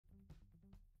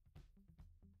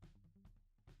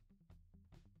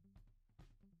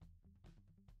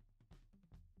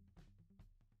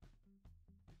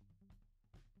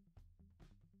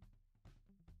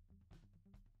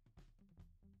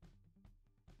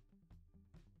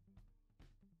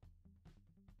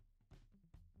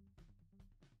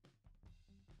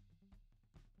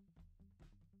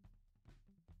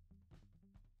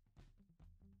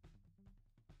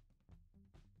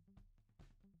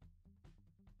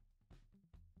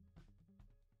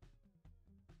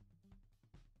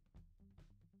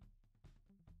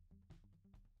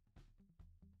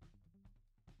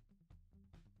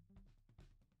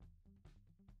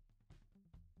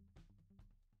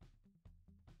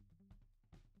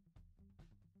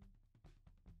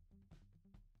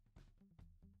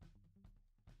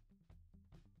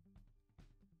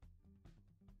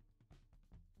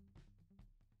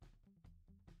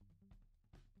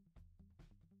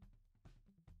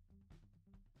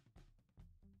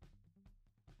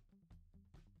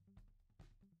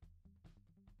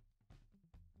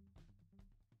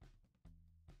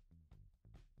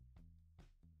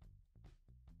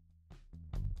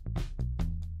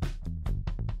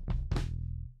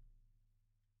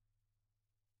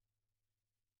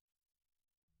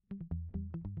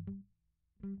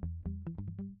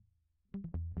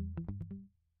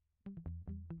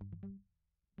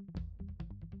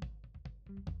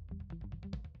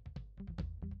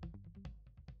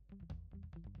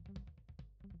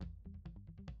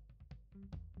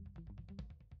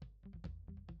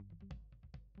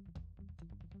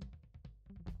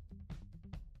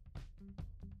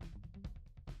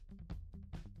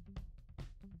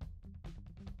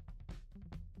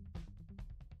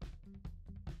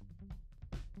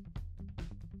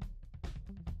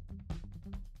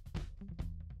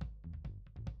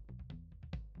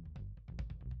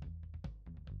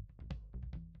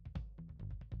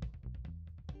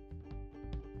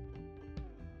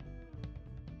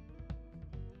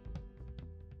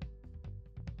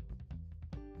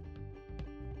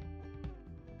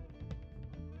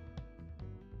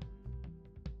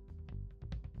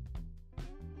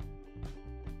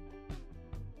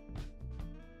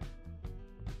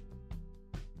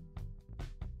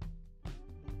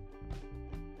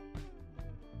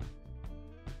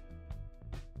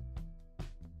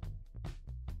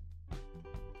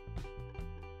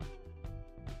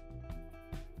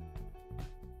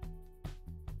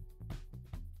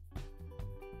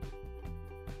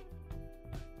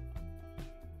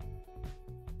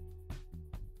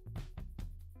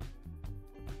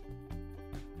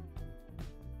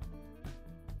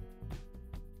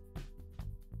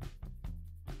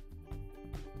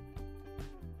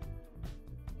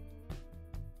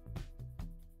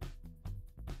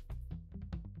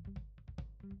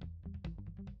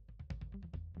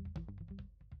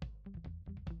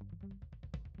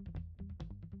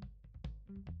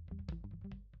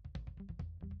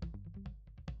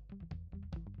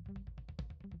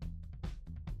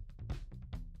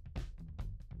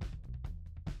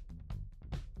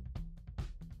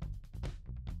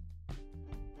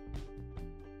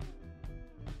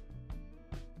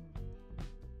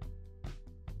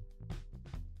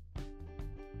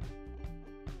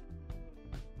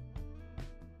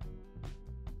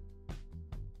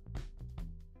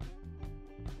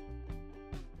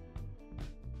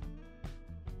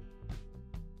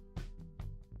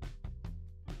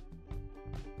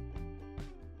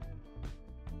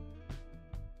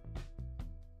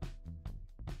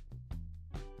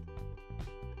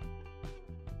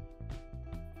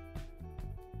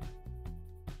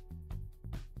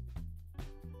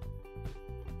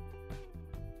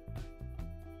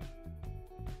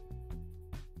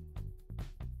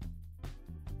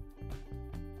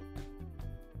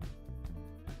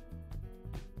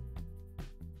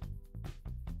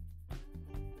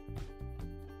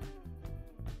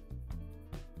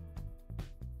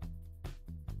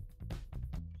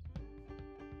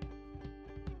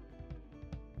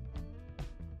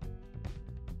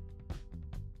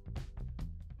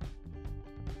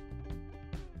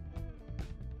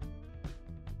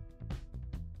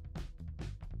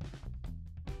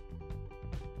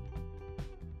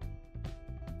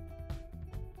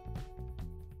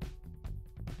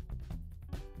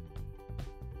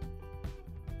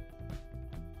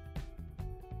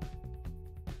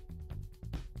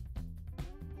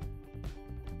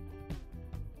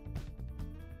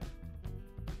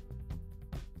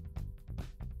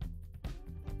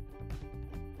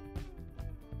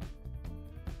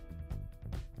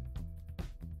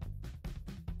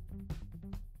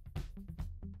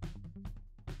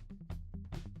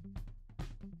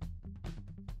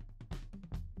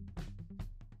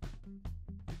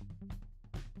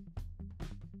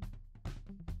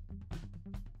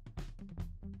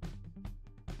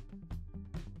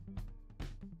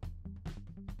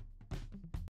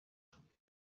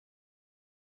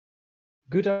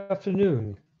Good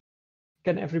afternoon.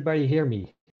 Can everybody hear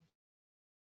me?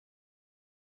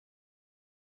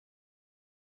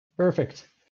 Perfect.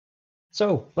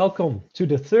 So, welcome to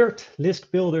the third Lisk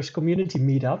Builders Community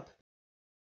Meetup.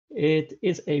 It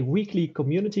is a weekly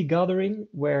community gathering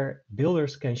where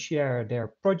builders can share their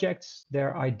projects,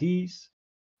 their ideas,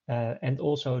 and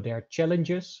also their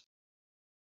challenges.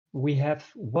 We have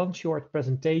one short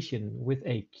presentation with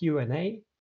a Q&A.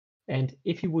 And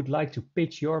if you would like to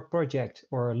pitch your project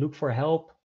or look for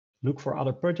help, look for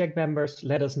other project members,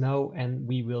 let us know and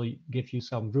we will give you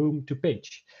some room to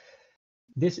pitch.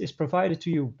 This is provided to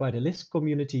you by the Lisk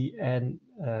community, and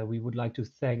we would like to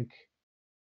thank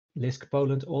Lisk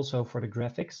Poland also for the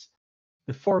graphics.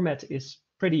 The format is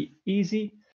pretty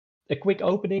easy. A quick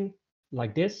opening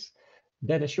like this,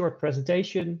 then a short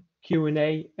presentation,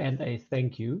 Q&A, and a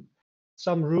thank you.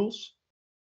 Some rules.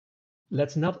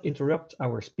 Let's not interrupt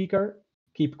our speaker.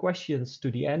 Keep questions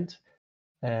to the end.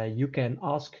 You can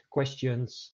ask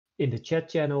questions in the chat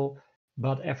channel,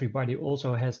 but everybody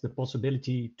also has the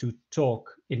possibility to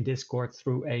talk in Discord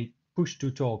through a push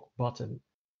to talk button.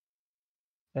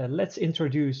 Let's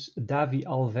introduce Davi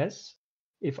Alves.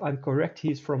 If I'm correct,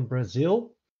 he's from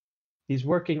Brazil. He's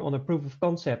working on a proof of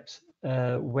concept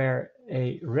where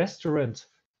a restaurant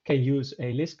can use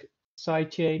a Lisk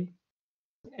sidechain.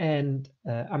 And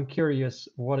I'm curious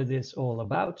what it is all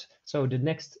about. So the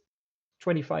next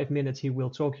 25 minutes, he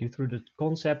will talk you through the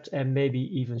concept and maybe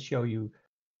even show you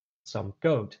some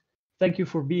code. Thank you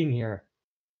for being here.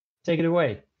 Take it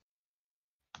away.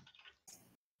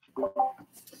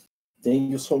 Thank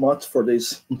you so much for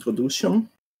this introduction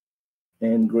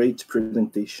and great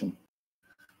presentation.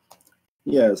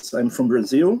 Yes, I'm from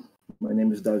Brazil. My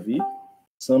name is Davi.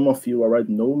 Some of you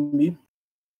already know me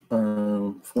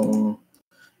from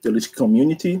the Lisk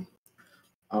community.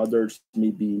 Others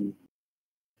maybe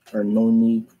are knowing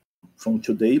me from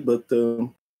today, but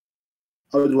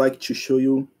I would like to show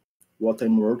you what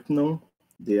I'm working on,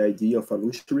 the idea of a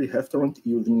luxury restaurant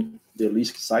using the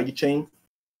Lisk sidechain.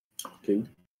 Okay.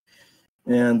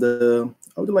 And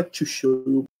I would like to show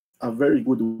you a very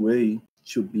good way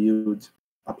to build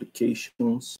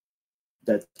applications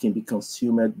that can be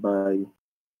consumed by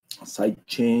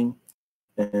sidechain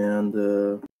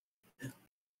and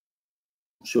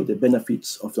show the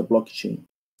benefits of the blockchain.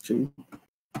 Okay.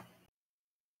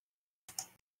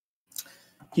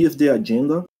 Here's the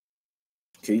agenda.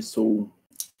 Okay, so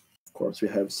of course we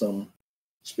have some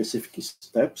specific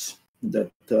steps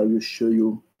that I will show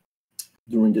you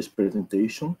during this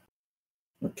presentation.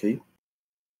 Okay.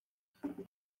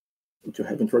 To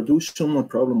have introduction, a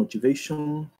problem,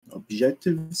 motivation,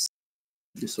 objectives,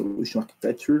 the solution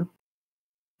architecture,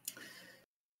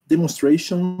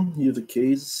 demonstration, use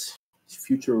case,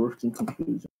 future working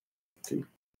conclusion. Okay.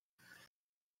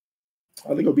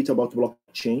 A little bit about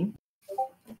blockchain.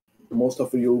 Most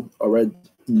of you already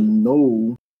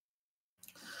know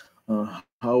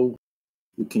how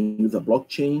you can use a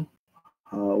blockchain,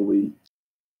 how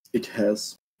it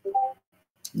has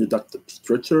the data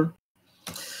structure.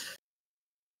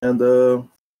 And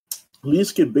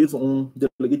Lisk is based on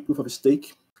delegated proof of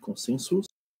stake consensus.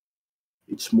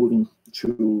 It's moving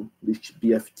to Lisk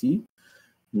BFT.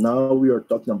 Now we are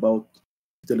talking about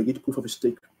delegated proof of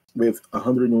stake with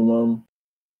 101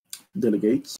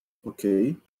 delegates.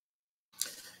 Okay.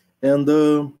 And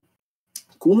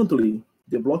currently,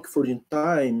 the block forging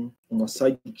time on a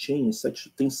side chain is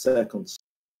actually 10 seconds.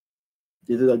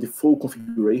 This is a default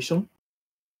configuration.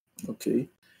 Okay.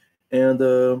 And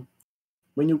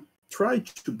when you try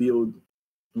to build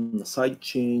a side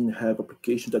chain, have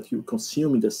applications that you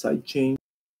consume in the side chain,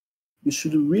 you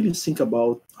should really think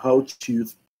about how to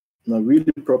use in a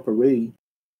really proper way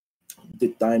the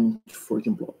time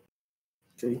forging block.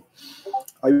 Okay.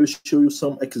 I will show you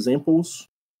some examples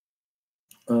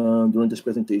during these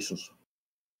presentations.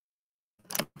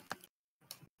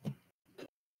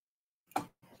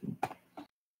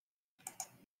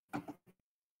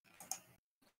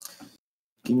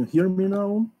 Can you hear me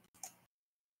now?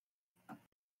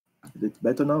 Is it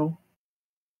better now?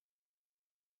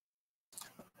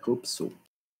 I hope so.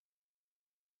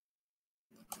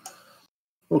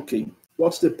 Okay,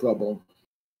 what's the problem?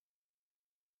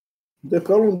 The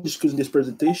problem discussed in this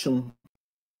presentation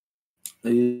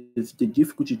is the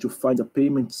difficulty to find a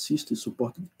payment system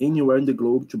supported anywhere in the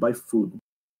globe to buy food.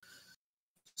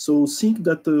 So think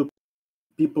that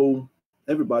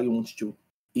everybody wants to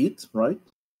eat, right?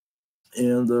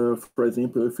 And for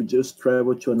example, if you just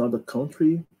travel to another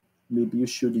country, maybe you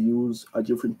should use a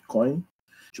different coin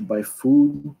to buy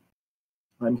food.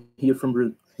 I'm here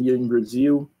in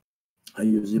Brazil. I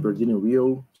use the Brazilian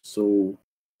real. So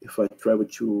If I travel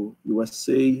to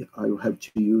USA, I will have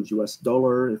to use US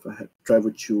dollar. If I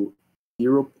travel to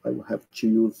Europe, I will have to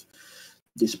use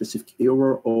the specific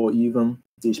euro or even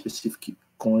the specific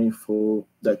coin for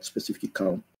that specific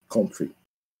country.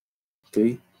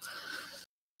 Okay.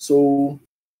 So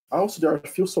also there are a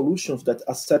few solutions that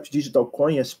accept digital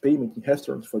coin as payment in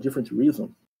restaurants for different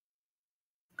reasons.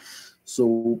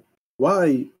 So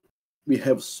why we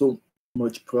have so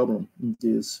much problem in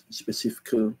this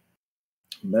specific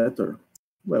matter?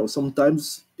 Well,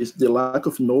 sometimes it's the lack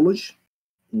of knowledge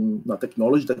in the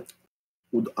technology that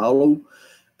would allow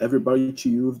everybody to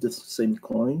use the same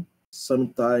coin.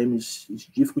 Sometimes it's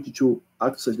difficult to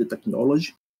access the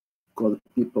technology because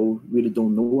people really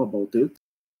don't know about it.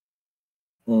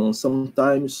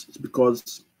 Sometimes it's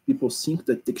because people think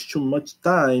that it takes too much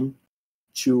time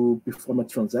to perform a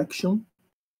transaction,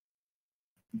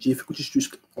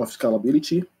 difficulties of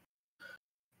scalability,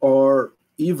 or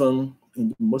even,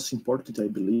 and the most important, I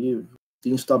believe,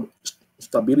 the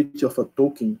instability of a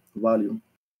token value.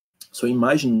 So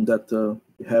imagine that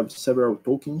we have several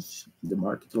tokens in the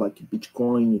market, like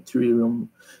Bitcoin, Ethereum,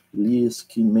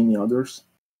 Lisk, and many others.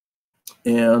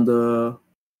 And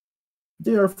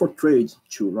they are for trade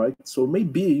too, right? So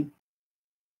maybe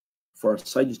for a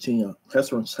side chain, a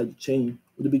restaurant side chain,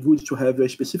 it would be good to have a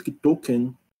specific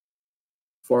token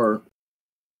for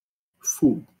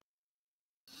food.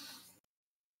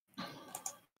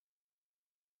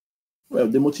 Well,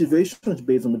 the motivation is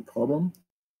based on the problem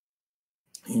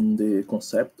in the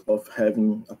concept of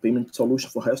having a payment solution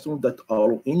for restaurants that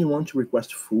allow anyone to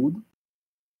request food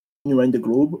anywhere in the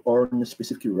globe or in a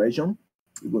specific region.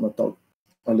 We're going to talk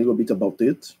a little bit about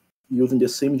it using the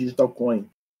same digital coin.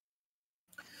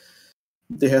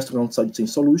 The restaurant sidechain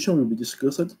solution will be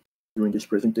discussed during this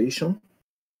presentation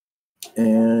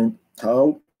and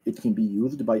how it can be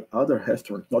used by other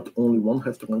restaurants, not only one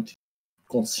restaurant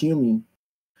consuming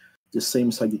the same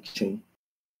sidechain,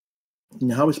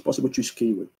 and how it's possible to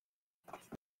scale it.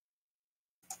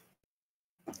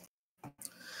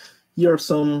 Here are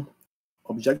some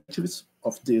objectives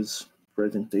of this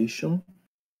presentation.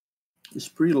 It's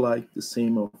pretty like the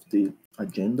same of the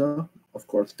agenda, of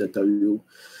course, that I will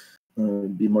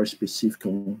be more specific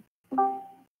on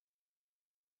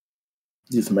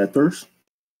these matters.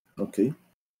 Okay.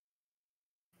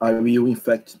 I will, in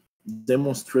fact,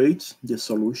 demonstrate the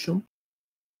solution,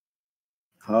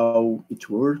 how it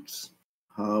works,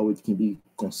 how it can be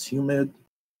consumed.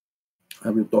 I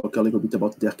will talk a little bit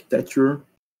about the architecture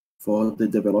for the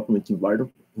development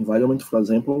environment, for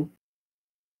example,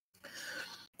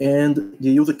 and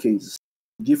the user cases,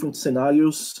 different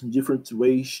scenarios, different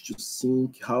ways to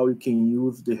think how you can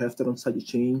use the restaurant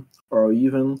sidechain, or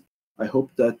even, I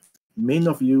hope that many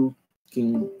of you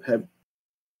can have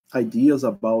ideas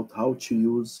about how to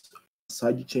use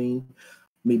sidechain,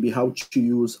 maybe how to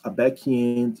use a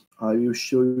backend. I will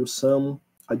show you some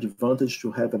advantage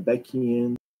to have a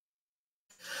backend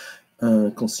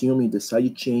consuming the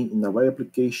sidechain in a web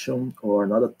application or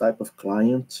another type of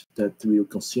client that will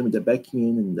consume the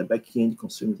backend and the backend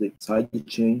consumes the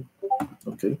sidechain.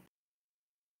 Okay.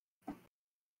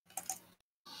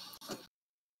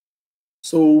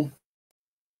 So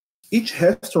each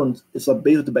restaurant is a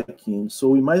based backend.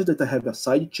 So imagine that I have a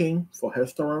sidechain for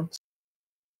restaurants,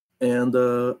 and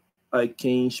I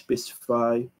can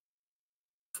specify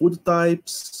food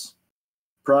types,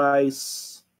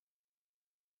 price,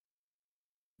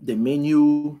 the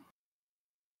menu,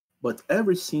 but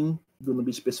everything is going to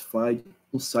be specified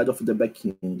inside of the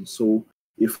backend. So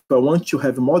if I want to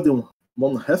have more than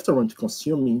one restaurant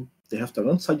consuming the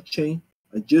restaurant sidechain,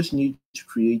 I just need to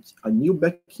create a new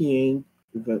backend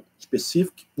with a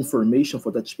specific information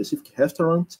for that specific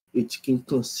restaurant. It can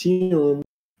consume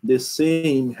the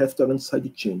same restaurant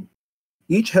sidechain.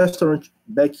 Each restaurant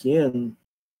backend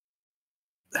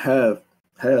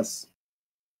has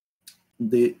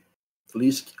the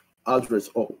Lisk address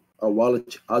or a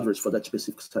wallet address for that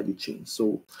specific sidechain.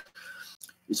 So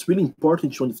it's really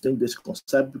important to understand this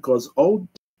concept, because all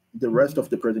the rest of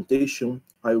the presentation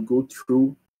I will go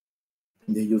through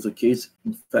the user case.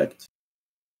 In fact,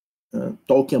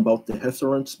 talking about the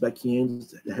restaurants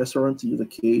backend, the restaurant user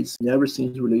case, and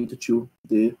everything related to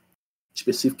the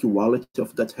specific wallet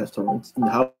of that restaurant and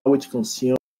how it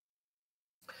consumes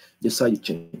the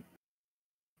sidechain.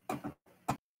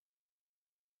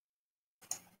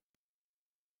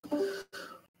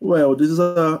 Well, this is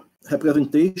a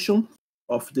representation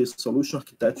of the solution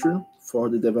architecture for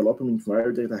the development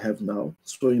environment that I have now.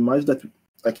 So imagine that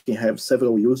I can have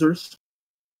several users.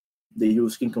 The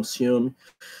user can consume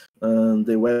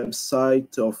the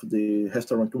website of the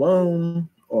restaurant 1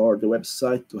 or the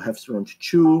website to restaurant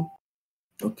 2.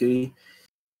 Okay,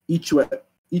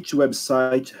 each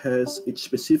website has its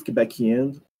specific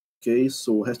backend. Okay,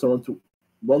 so restaurant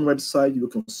one website you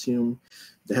consume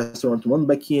the restaurant one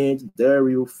backend. There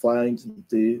you find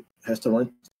the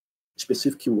restaurant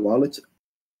specific wallet,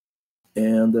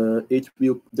 and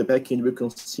the backend will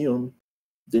consume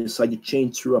the side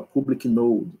chain through a public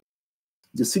node.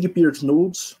 The CDP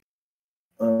nodes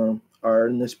are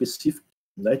in a specific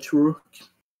network,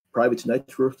 private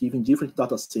network, even different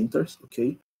data centers.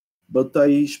 Okay, but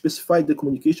I specified the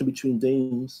communication between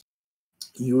them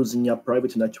using a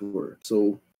private network.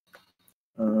 So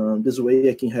this way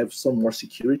I can have some more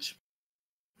security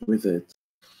with it.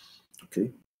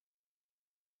 Okay.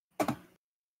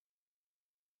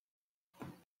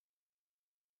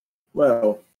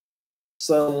 Well,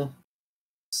 some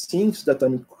things that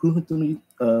I'm currently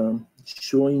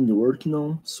showing, working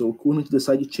on. So currently the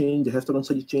sidechain, the restaurant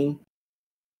sidechain,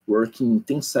 working in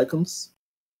 10 seconds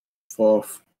for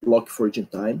block foraging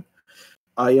time.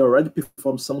 I already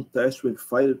performed some tests with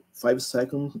 5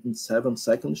 seconds and 7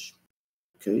 seconds.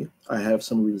 Okay, I have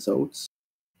some results.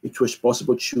 It was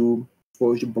possible to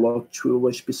forge a block to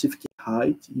a specific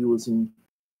height using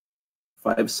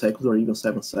 5 seconds or even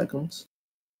 7 seconds.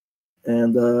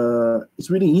 And it's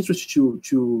really interesting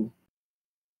to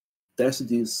test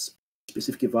these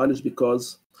specific values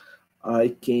because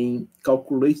I can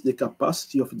calculate the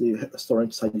capacity of the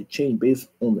restaurant sidechain based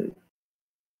on it.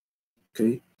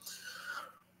 Okay.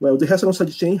 Well, the restaurant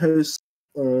sidechain has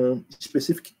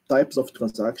specific types of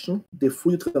transaction. The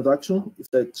food transaction is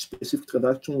that specific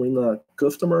transaction when a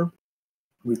customer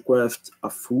requests a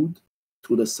food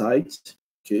to the site.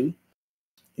 Okay.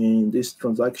 And this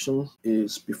transaction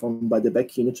is performed by the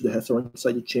backend to the restaurant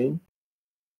sidechain.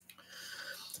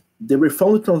 The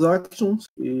refund transaction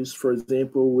is, for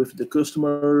example, if the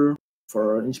customer,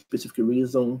 for any specific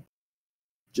reason,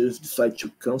 just decide to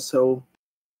cancel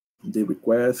the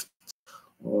request,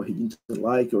 or he didn't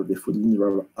like, or the food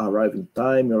didn't arrive in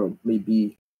time, or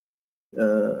maybe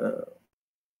the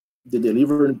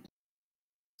delivery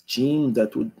team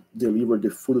that would deliver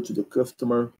the food to the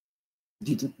customer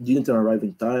didn't arrive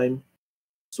in time.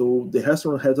 So the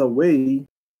restaurant has a way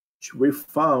to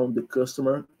refund the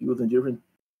customer using different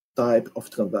type of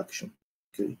transaction.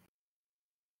 Okay.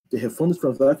 The refund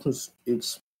transactions,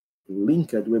 it's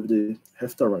linked with the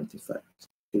restaurant, in fact.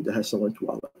 Okay, the restaurant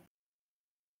wallet.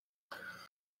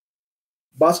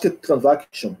 Basket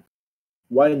transaction,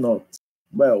 why not?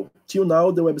 Well, till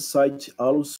now the website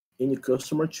allows any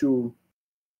customer to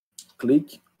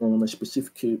click on a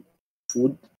specific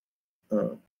food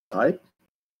type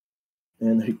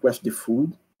and request the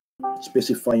food,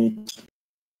 specifying its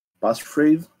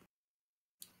passphrase,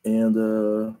 and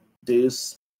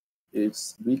this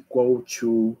is equal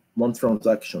to one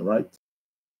transaction, right?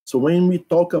 So when we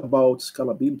talk about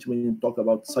scalability, when we talk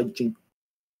about sidechain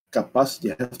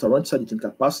capacity, restaurant sidechain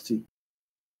capacity,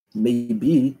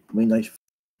 maybe when I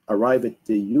arrive at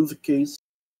the use case,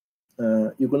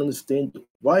 you're going to understand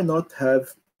why not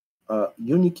have a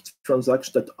unique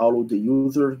transaction that allow the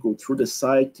user go through the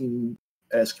site and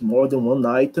ask more than one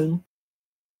item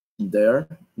there,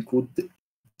 include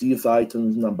these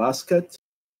items in a basket,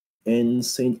 and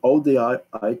send all the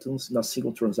items in a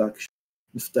single transaction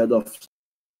instead of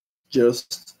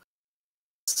just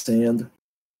send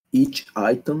each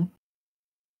item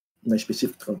in a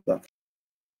specific transaction.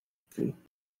 Okay.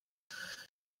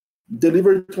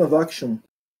 Delivery transaction.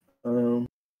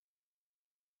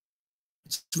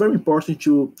 It's very important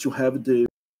to have the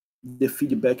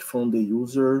feedback from the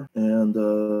user,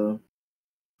 and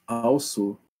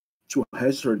also to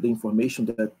register the information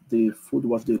that the food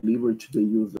was delivered to the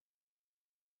user.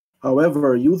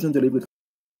 However, user and delivery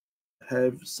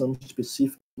have some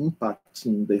specific impact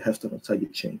in the restaurant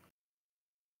sidechain.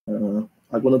 I'm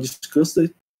going to discuss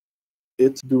it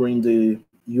during the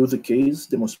user case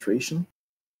demonstration.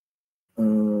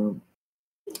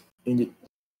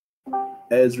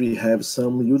 As we have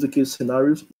some user case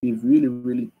scenarios, it's really,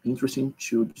 really interesting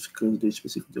to discuss the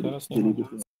specific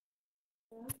delivery.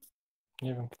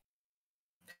 Yeah.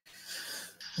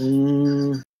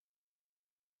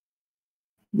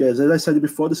 Yes, as I said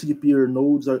before, the CDP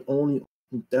nodes are only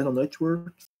internal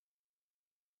networks,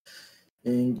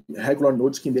 and regular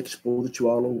nodes can be exposed to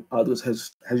all others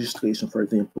registration, for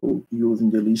example, using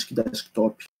the Lisk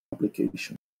desktop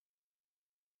application.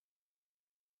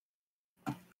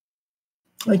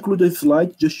 I included a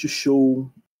slide just to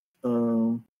show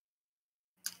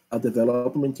a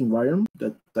development environment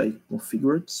that I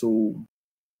configured. So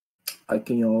I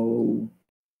can all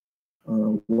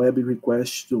web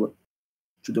request to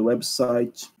the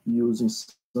website using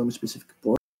some specific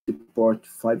port, the port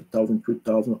 5000,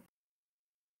 3000,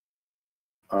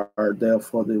 are there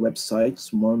for the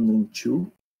websites 1 and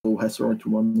 2, so restaurant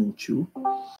 1 and 2.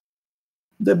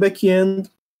 The backend,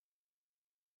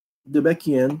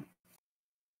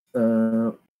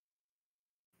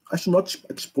 I should not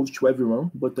expose to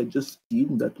everyone, but I just did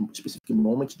in that specific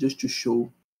moment just to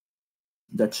show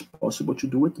that's possible to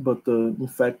do it. But in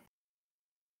fact,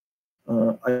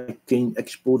 I can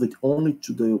expose it only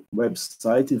to the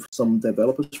website if some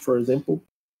developers, for example.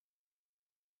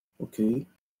 Okay.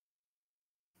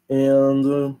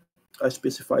 And I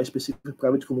specify specific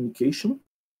private communication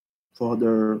for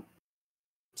the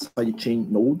sidechain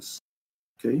nodes.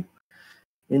 Okay.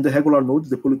 In the regular nodes,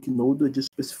 the public node, I just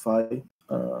specify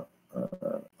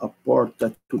a port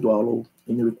that could allow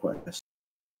any request.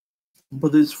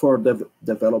 But this is for the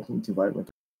development environment.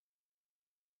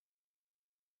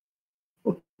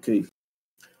 Okay,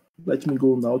 let me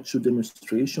go now to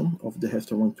demonstration of the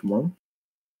restaurant 1,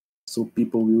 so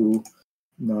people will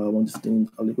now understand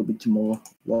a little bit more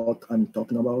what I'm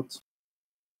talking about.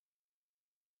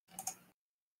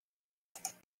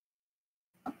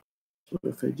 So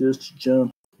if I just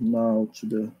jump now to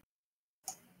the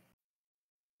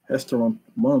restaurant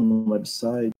 1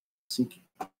 website, I think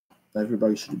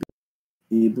everybody should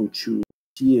be able to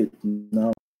see it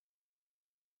now.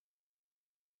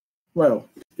 Well,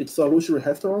 it's a luxury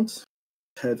restaurant.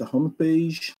 It has a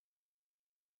homepage.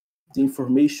 The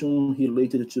information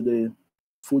related to the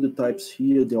food types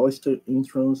here, the oyster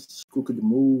entrance, cooked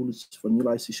molds,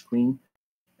 vanilla ice cream.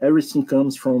 Everything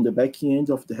comes from the back end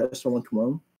of the restaurant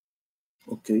 1.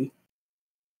 Okay.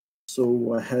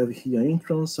 So I have here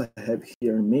entrance, I have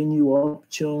here menu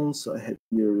options, I have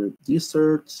here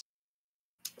desserts.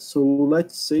 So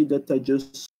let's say that I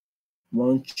just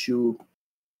want to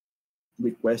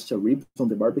request a ribs on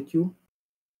the barbecue.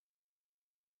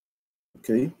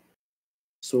 Okay.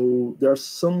 So there are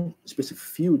some specific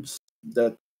fields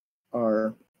that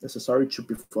are necessary to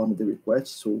perform the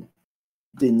request. So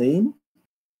the name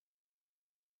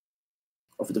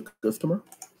of the customer,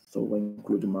 so I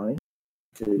include mine.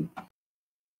 Okay.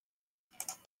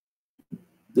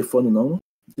 The phone number,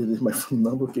 this is my phone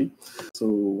number. Okay.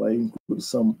 So I include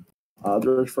some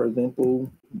others, for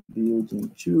example,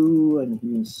 building 2, I'm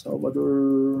here in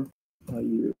Salvador,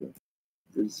 here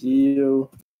Brazil.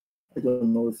 I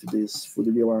don't know if this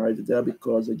food will arrive there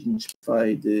because I didn't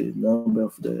specify the number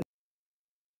of the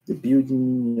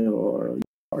building or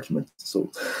apartment.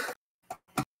 So,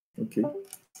 okay.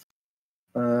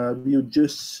 We'll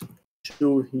just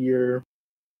show here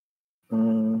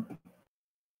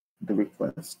the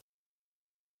request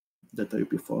that I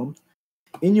performed.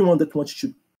 Anyone that wants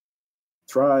to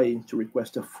try to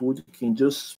request a food can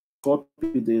just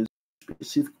copy the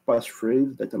specific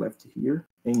passphrase that I left here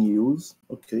and use.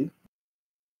 Okay.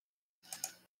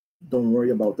 Don't worry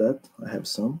about that. I have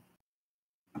some.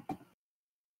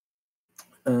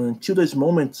 Until this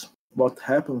moment, what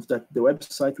happens that the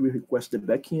website will request the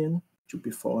backend to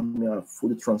perform a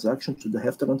food transaction to the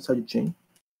restaurant sidechain.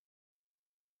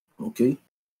 Okay.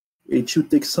 It should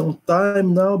take some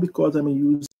time now because I'm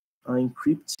using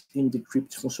encrypt and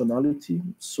decrypt functionality.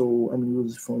 So I'm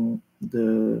using from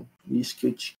the Lisk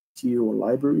HQ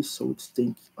library. So it's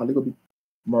taking a little bit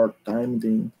more time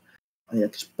than I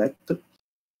expected.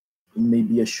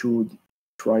 Maybe I should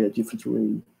try a different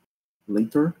way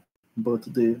later, but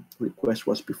the request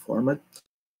was performed.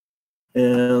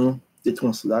 And the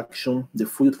transaction, the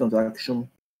full transaction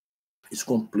is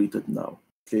completed now,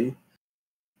 okay?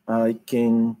 I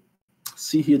can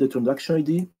see here the transaction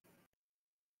ID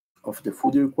of the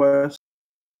food request,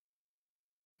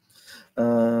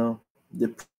 the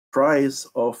price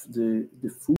of the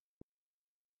food,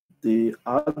 the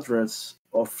address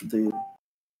of the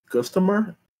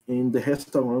customer, and the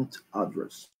restaurant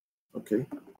address, okay?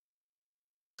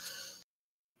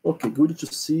 Okay, good to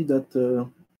see that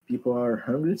people are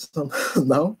hungry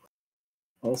now.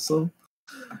 Awesome.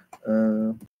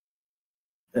 And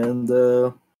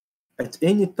at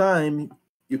any time,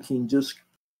 you can just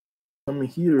come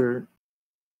here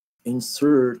and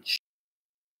search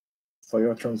for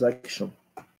your transaction.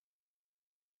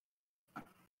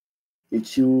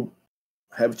 If you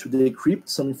have to decrypt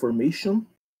some information,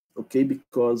 okay,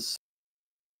 because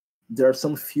there are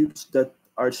some fields that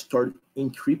are stored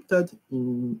encrypted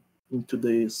into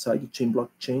the sidechain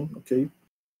blockchain, okay?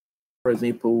 For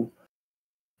example,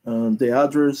 the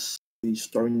address is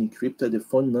stored encrypted, the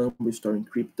phone number is stored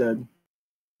encrypted,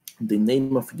 the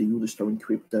name of the user is stored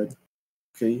encrypted,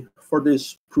 okay? For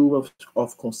this proof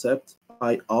of concept,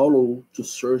 I allow to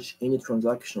search any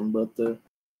transaction, but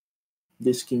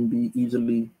this can be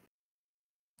easily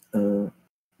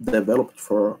developed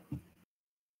for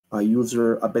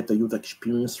a beta user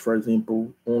experience. For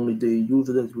example, only the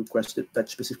user that requested that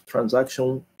specific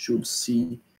transaction should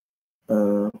see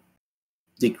the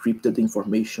encrypted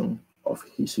information of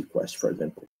his request, for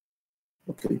example.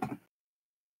 Okay.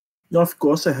 Now, of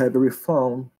course, I have a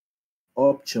refund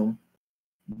option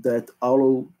that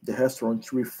allow the restaurant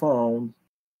to refund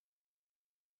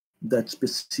that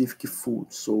specific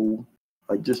food. So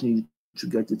I just need to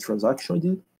get the transaction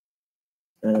ID,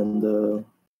 and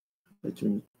let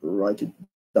me write it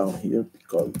down here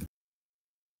because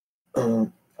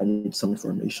I need some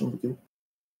information. Okay.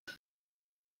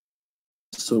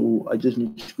 So I just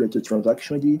need to get the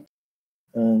transaction ID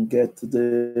and get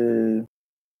the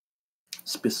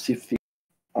specific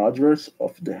address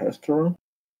of the restaurant.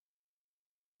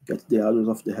 Get the address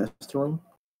of the restaurant.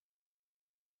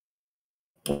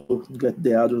 Get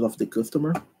the address of the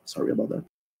customer. Sorry about that.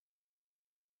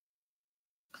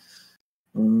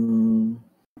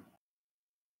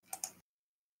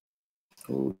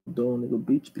 Hold on a little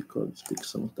bit because it takes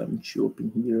some time to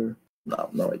open here.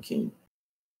 Now I can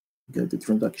get the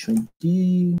transaction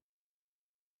ID.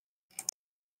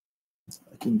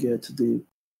 I can get the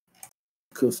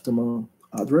customer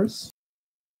address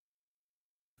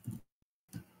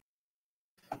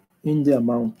in the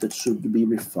amount that should be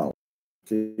refunded.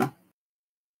 Okay.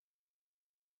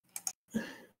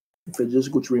 If I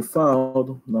just go to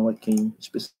refund, now I can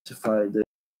specify the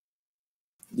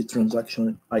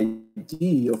transaction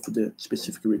ID of the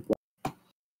specific request.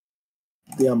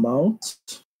 The amount,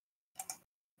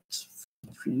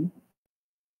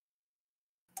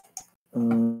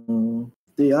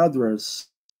 the address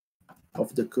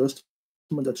of the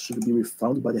customer that should be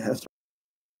refunded by the restaurant.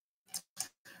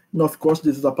 And of course,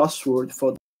 this is a password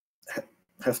for the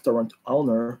restaurant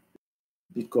owner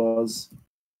because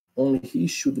only he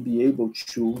should be able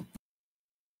to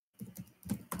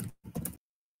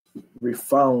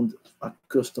refund a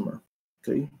customer.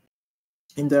 Okay.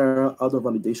 And there are other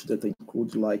validations that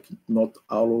include, like, not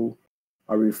allow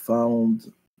a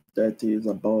refund that is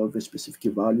above a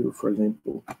specific value, for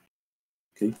example.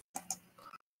 Okay.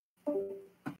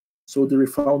 So the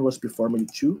refund was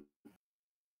performed too,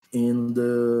 and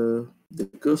the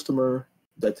customer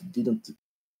that didn't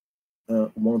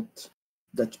want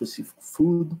that specific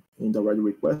food and already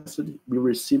requested will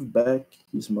receive back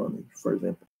his money, for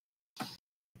example.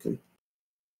 Okay.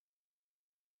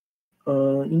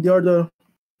 In the other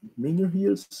menu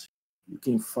here, you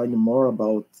can find more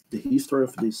about the history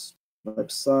of this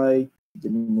website, the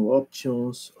menu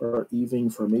options, or even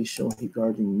information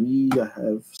regarding me. I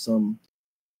have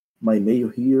my mail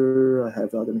here. I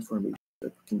have other information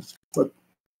that you can see. But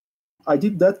I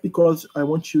did that because I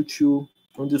want you to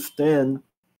understand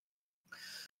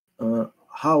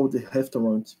how the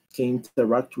restaurant can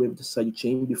interact with the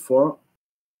sidechain before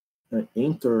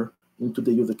enter into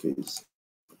the user case.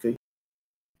 Okay.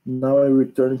 Now I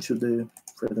return to the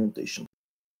presentation.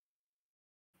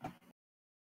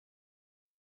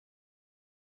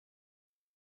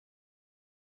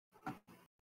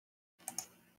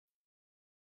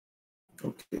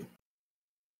 Okay.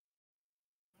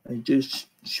 I just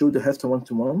showed the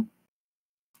restaurant 1.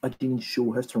 I didn't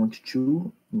show restaurant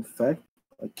 2. In fact,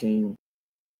 I can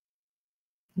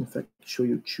show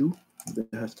you 2. The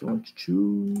restaurant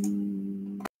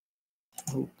 2.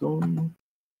 Hold on.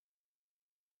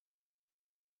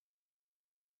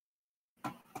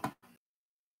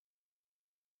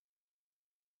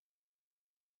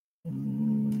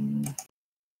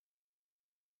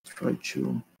 Try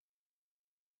to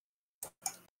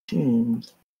change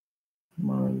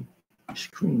my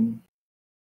screen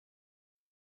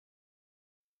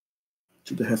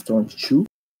to the restaurant 2.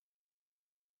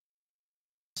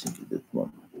 I think that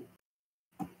one.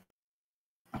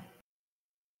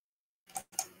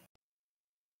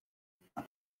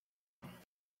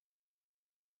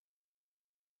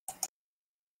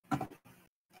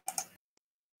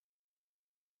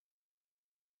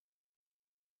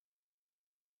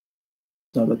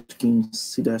 Now that you can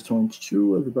see the restaurant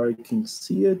 2, everybody can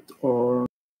see it, or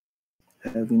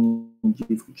having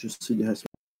difficulty to see the restaurant,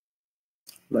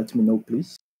 let me know,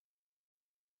 please.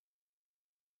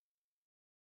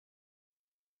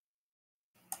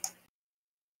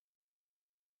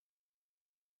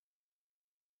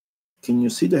 Can you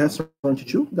see the restaurant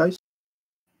 2, guys?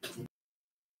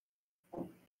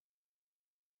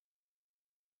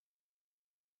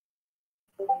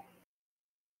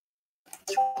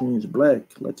 Screen is black.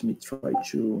 Let me try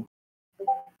to.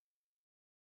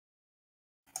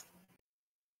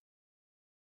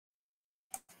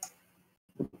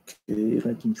 Okay,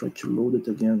 I can try to load it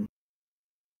again.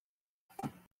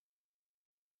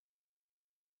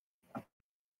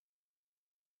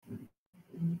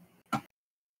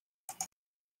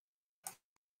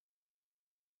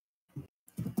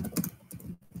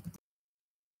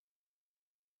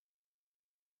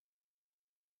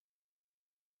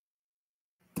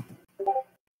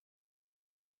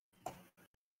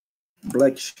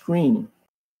 black screen.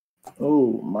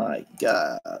 Oh my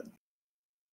God.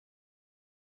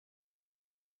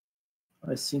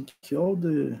 I think all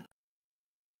the...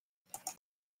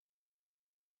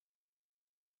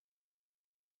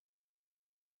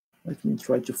 Let me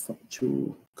try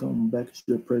to come back to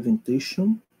the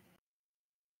presentation.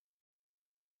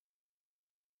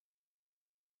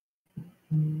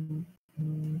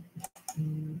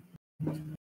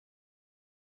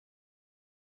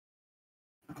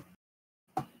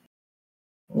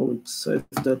 Oh, it says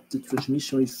that the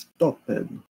transmission is stopped.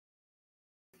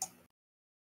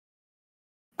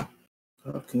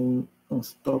 How can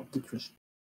unstop the transmission?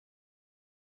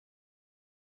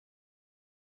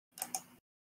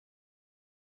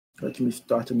 Let me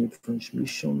start a new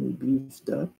transmission, maybe if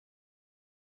that.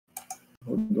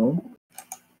 Hold on.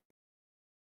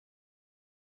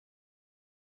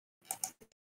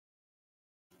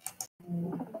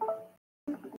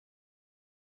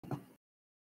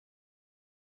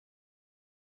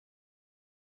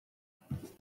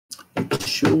 It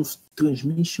shows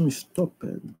transmission stopped.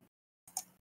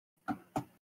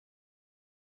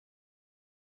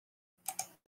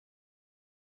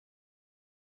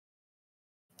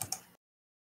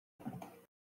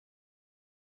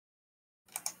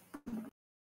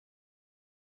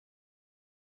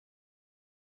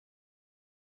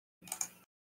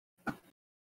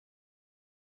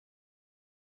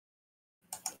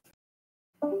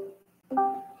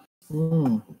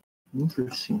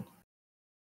 Interesting.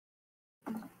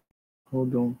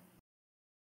 Hold on.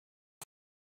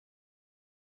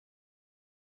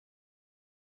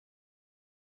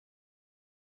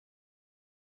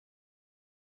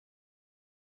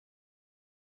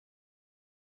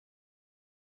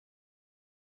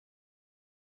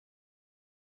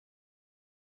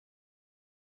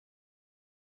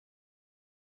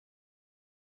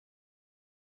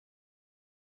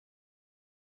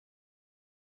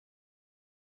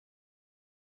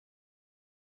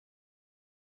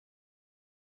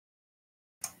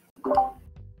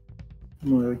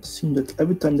 No, it seems that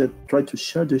every time that I try to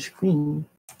share the screen,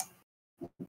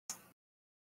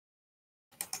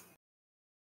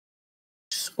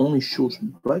 it only shows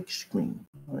black screen.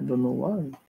 I don't know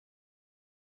why.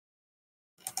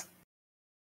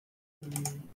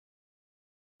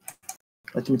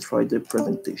 Let me try the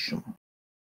presentation.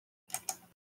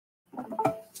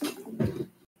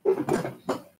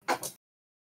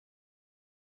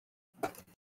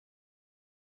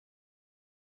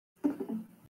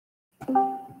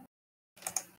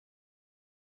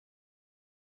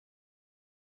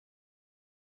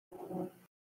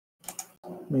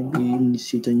 Maybe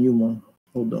initiate a new one.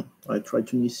 Hold on. I try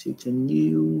to initiate a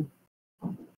new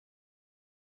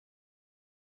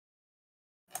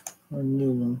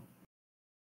one.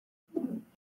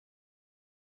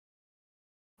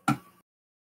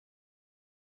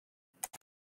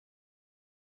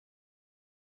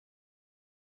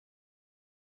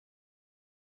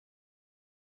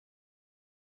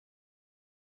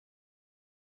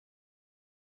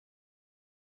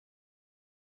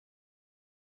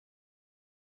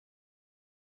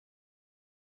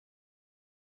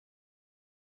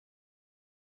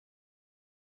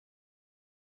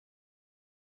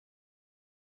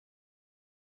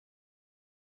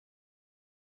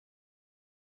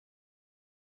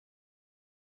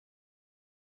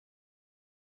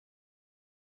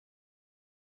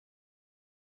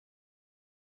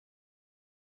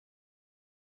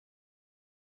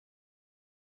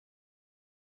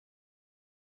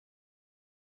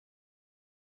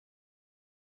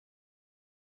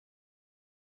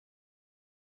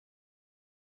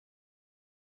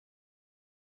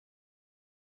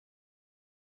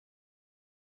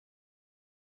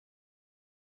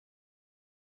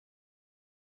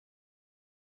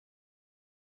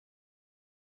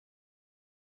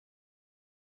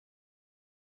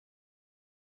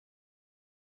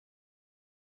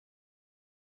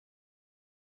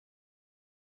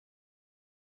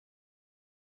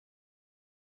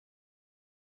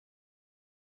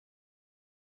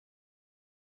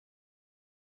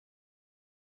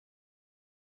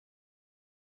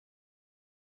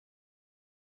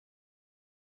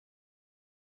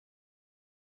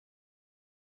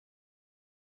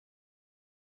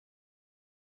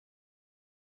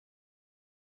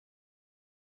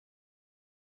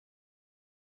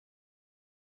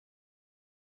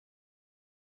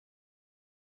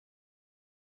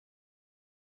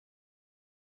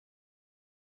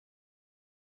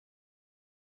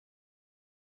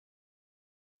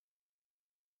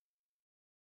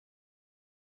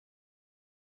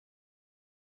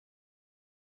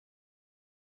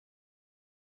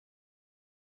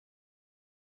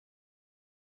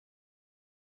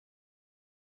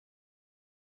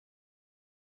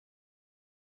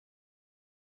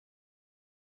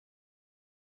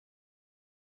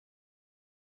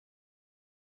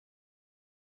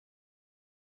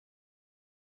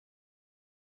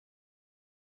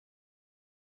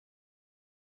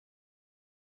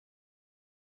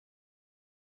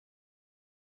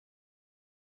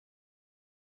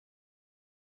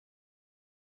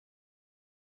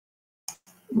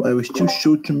 I will still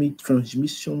show to me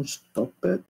transmission stopped.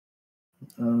 I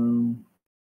don't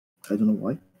know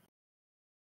why.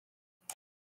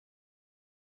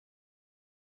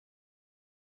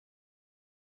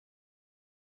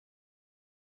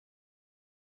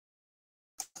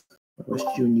 I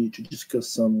still need to discuss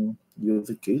some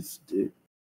use case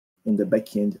in the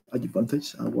backend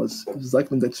advantage. I was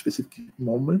exactly in that specific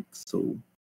moment, so.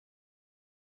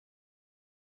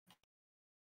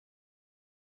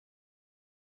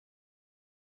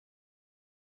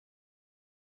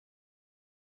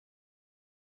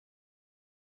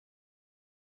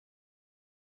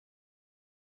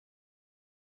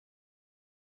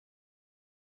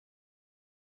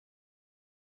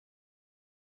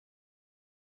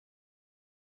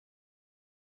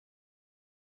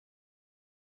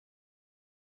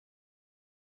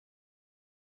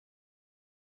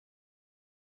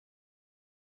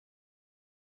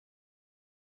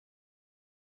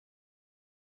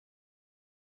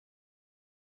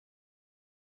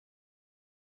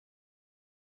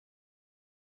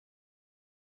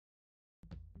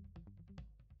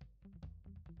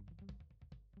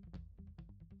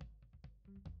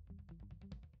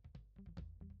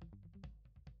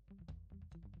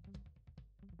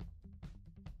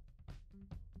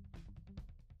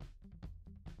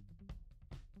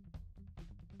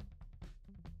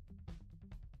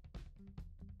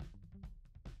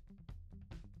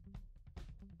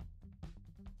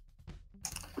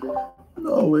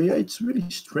 No, yeah, it's really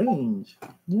strange.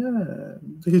 Yeah,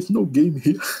 there is no game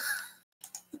here.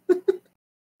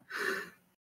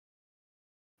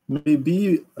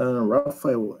 Maybe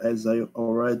Raphael, as I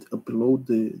already upload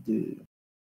the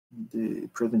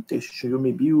presentation to you,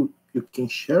 maybe you can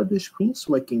share the screen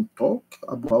so I can talk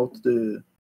about the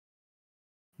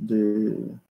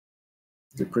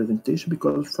presentation,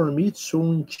 because for me it's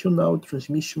showing till now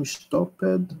transmission stopped.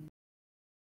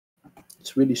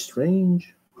 It's really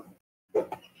strange.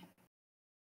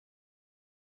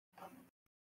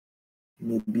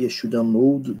 Maybe I should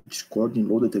download Discord and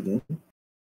load it again.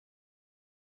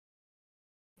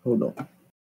 Hold on.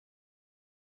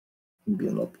 Maybe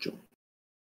an option.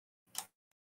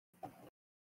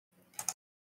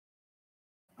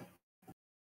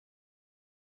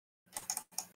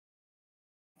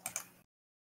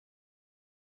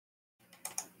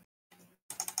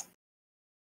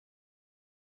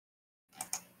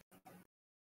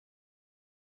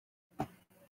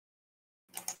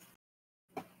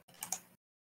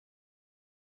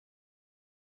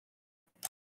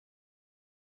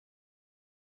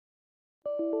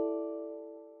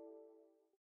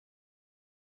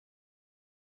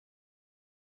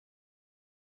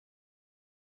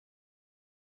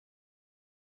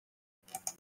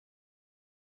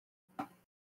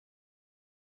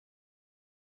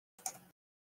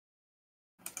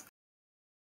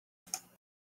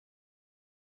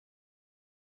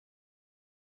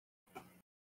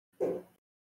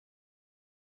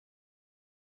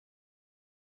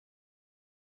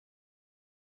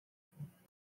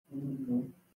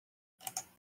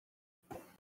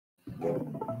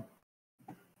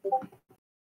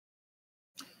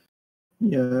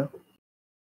 Yeah.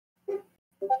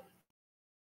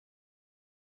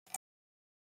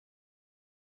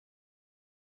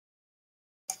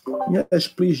 Yes,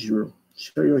 please, Drew.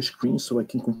 Share your screen so I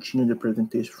can continue the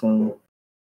presentation from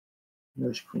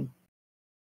your screen.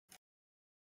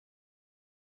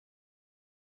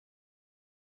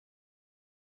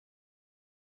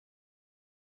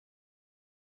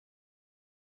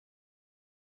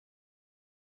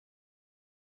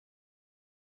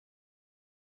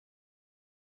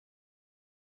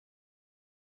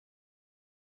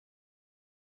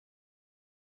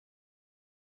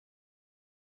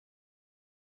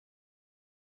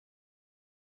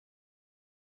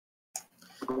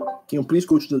 Can you please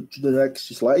go to the next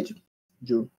slide,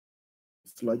 Drew?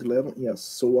 Slide 11. Yes.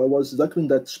 So I was exactly in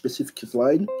that specific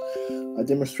slide. I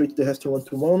demonstrated the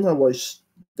restaurant 1. I was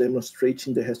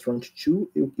demonstrating the restaurant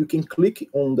 2. You can click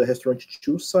on the restaurant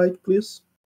 2 site, please.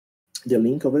 The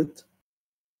link of it.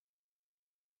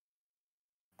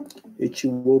 It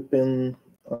will open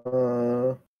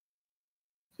the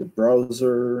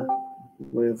browser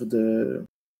with the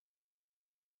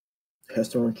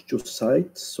restaurant 2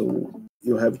 site. So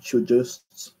you have to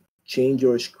just change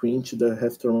your screen to the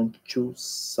restaurant 2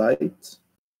 site,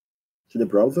 to the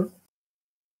browser.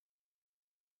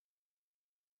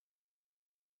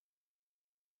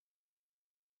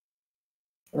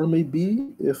 Or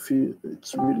maybe if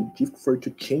it's really difficult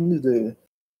to change to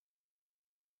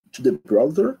the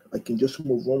browser, I can just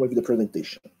move on with the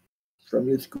presentation. For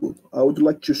me, it's good. I would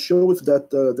like to show if that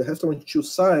the restaurant 2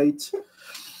 site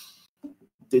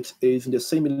that is in the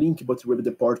same link but with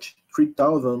the port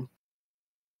 3000,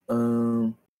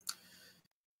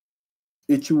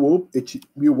 it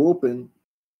will open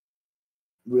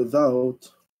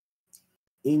without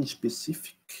any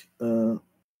specific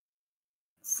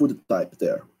food type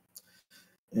there.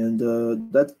 And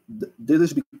this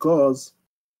is because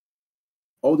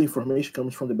all the information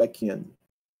comes from the backend.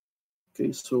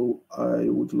 Okay, so I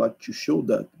would like to show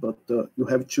that, but you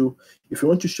have to, if you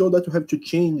want to show that, you have to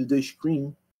change the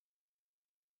screen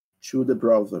to the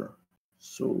browser.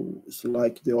 So it's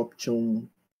like the option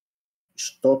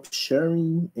stop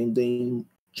sharing and then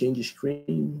change the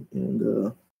screen,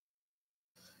 and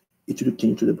it will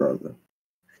change to the browser.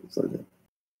 So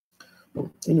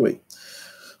anyway,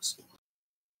 so,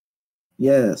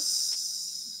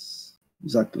 yes,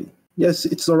 exactly. Yes,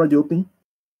 it's already open.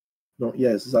 No,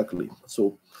 yes, exactly.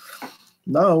 So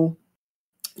now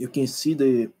you can see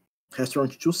the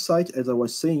Restaurant 2 site. As I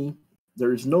was saying,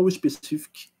 there is no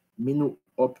specific menu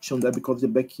option there because the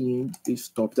backend is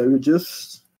stopped. I will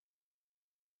just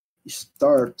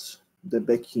start the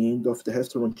backend of the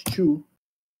Restaurant 2.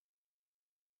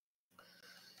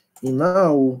 And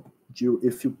now,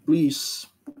 if you please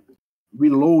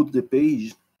reload the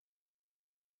page,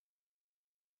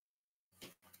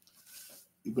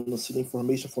 you're going to see the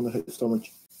information from the Restaurant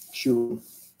 2.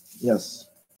 Yes.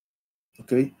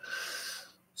 Okay.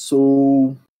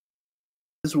 So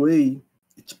this way,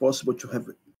 it's possible to have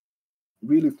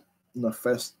really in a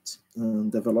fast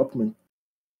development,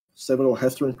 several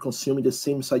restaurants consuming the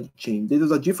same side chain. This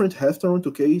is a different restaurant,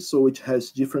 okay? So it has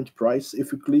different price.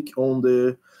 If you click on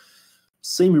the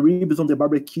same ribs on the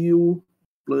barbecue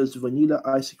plus vanilla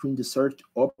ice cream dessert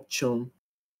option,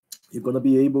 you're gonna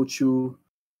be able to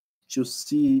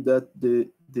see that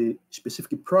the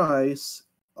specific price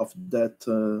of that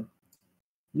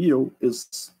meal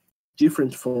is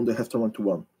different from the restaurant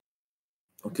one.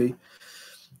 Okay.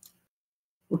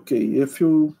 Okay, if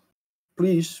you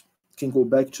please can go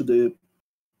back to the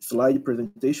slide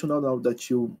presentation now that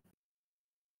you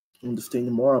understand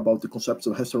more about the concepts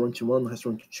of restaurant 1,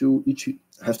 restaurant 2. Each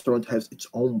restaurant has its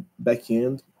own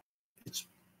backend. It's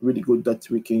really good that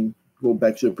we can go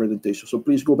back to the presentation. So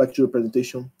please go back to the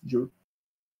presentation, Drew.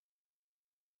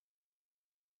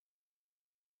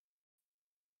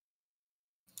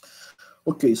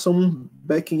 Okay, some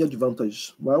backend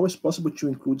advantage. Well, it's possible to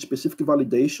include specific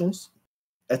validations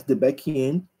at the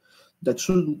backend that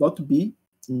should not be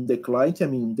in the client. I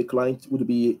mean, the client would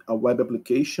be a web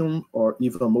application or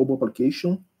even a mobile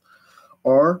application,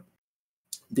 or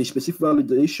the specific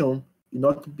validation will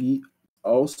not be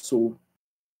also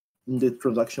in the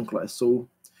transaction class. So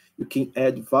you can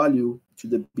add value to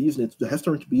the business, to the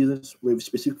restaurant business, with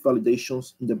specific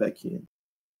validations in the backend.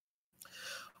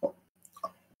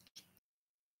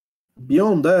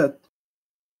 Beyond that,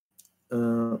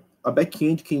 a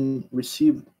backend can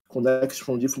receive connections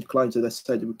from different clients. As I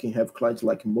said, we can have clients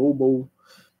like mobile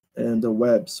and the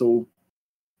web. So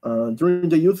during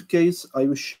the use case, I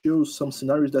will show some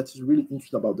scenarios that is really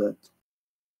interesting about that.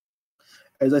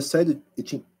 As I said,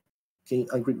 it can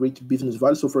aggregate business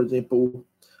value. So for example,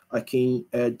 I can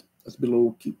add as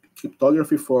below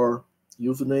cryptography for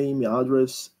username,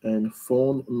 address, and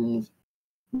phone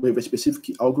with a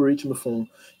specific algorithm from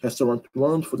restaurant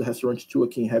 1. For the restaurant 2, I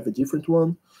can have a different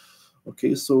one.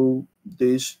 Okay, so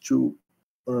this to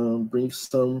bring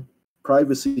some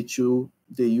privacy to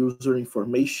the user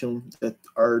information that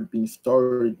are being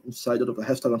stored inside of a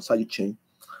restaurant side chain.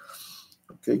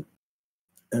 Okay,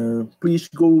 please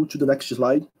go to the next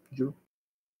slide, Drew.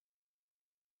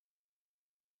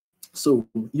 So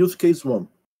use case 1.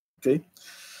 Okay,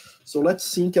 so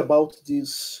let's think about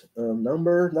this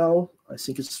number now. I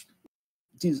think it's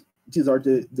these are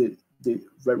the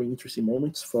very interesting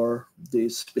moments for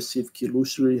this specific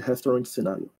illusory restaurant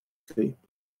scenario. Okay,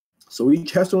 so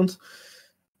each restaurant,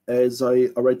 as I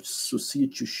already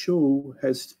succeeded to show,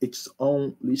 has its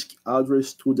own Lisk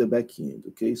address to the backend.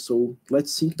 Okay, so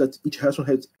let's think that each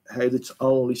restaurant has its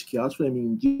own Lisk address. I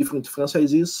mean, different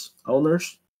franchisees,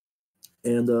 owners,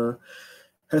 and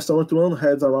restaurant 1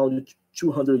 has around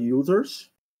 200 users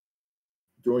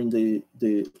during the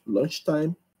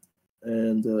lunchtime,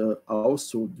 and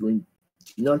also during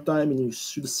dinner time. And you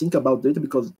should think about data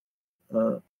because,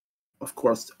 of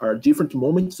course, are different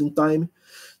moments in time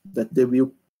that they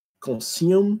will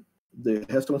consume the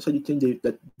restaurant side chain,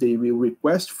 that they will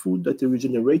request food, that they will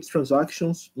generate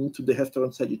transactions into the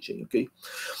restaurant side chain. Okay,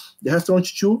 the restaurant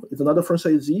 2 is another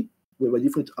franchisee with a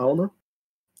different owner.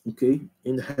 Okay,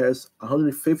 and has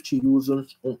 150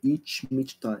 users on each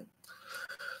meet time.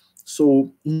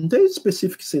 So in this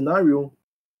specific scenario,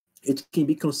 it can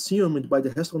be consumed by the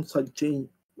restaurant side chain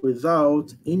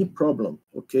without any problem,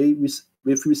 okay?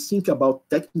 If we think about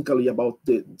technically about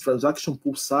the transaction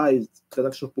pool size,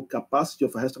 transaction pool capacity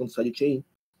of a restaurant side chain,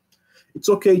 it's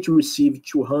okay to receive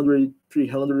 200,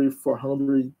 300,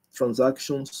 400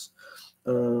 transactions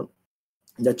in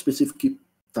that specific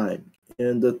time.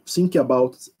 And think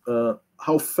about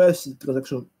how fast the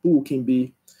transaction pool can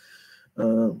be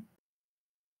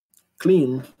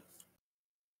cleaned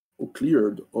or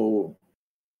cleared, or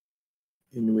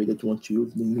any way that you want to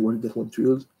use, any word that you want to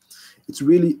use. It's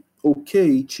really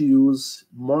okay to use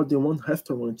more than one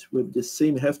restaurant with the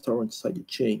same restaurant side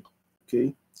chain,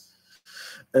 okay?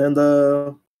 And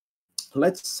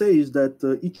let's say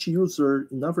that each user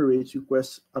in average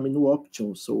requests a menu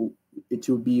option, so it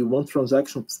will be one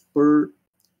transaction per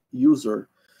user.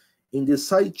 In the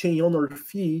sidechain owner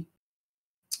fee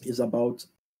is about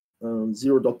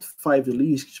 0.5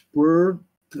 Lisk per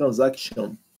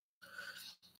transaction.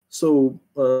 So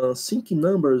thinking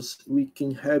numbers, we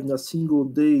can have in a single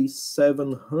day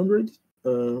 700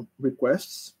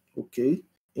 requests, okay?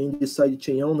 And the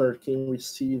sidechain owner can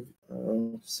receive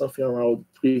something around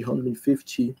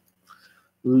 350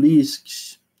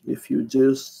 Lisks if you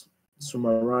just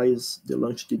summarize the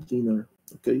lunch, the dinner,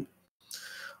 okay?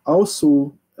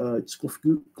 Also, it's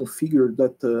configured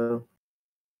that the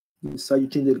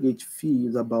sidechain delegate fee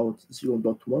is about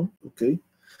 0.1, okay?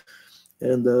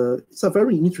 And it's a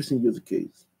very interesting use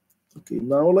case. Okay,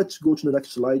 now let's go to the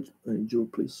next slide, Joe,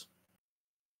 please.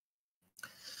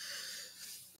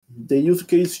 The use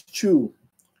case 2.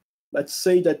 Let's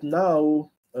say that now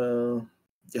the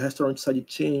restaurant side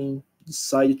chain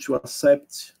decided to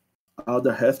accept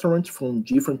other restaurants from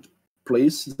different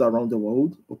places around the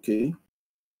world, okay?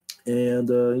 And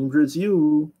in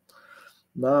Brazil,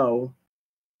 now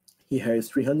he has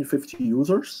 350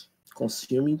 users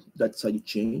consuming that side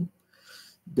chain.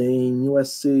 Then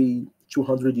USA,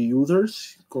 200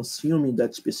 users consuming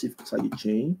that specific side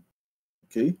chain,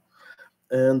 okay?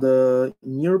 And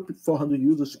in Europe, 400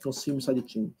 users consume side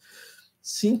chain.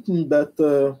 Thinking that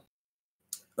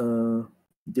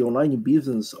the online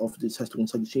business of this restaurant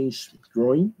side chain is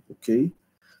growing, okay?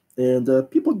 And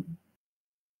people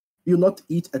will not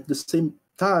eat at the same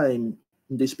time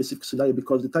in this specific scenario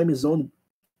because the time zone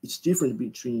is different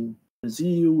between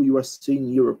Brazil, USA,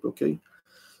 and Europe, okay?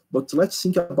 But let's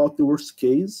think about the worst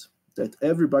case, that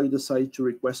everybody decides to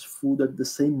request food at the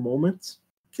same moment,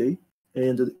 okay?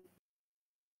 And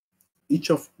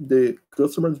each of the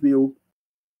customers will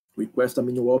request a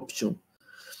menu option.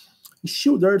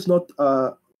 Still, there's not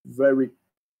a very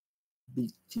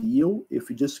big deal if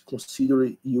you just consider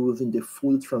using the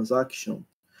food transaction.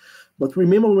 But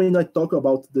remember when I talk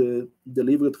about the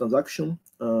delivery transaction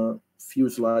few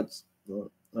slides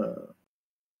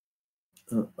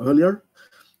earlier,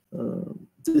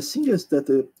 the thing is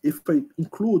that if I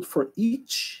include for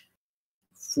each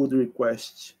food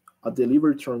request a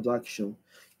delivery transaction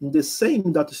in the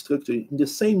same data structure, in the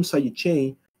same side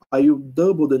chain, I will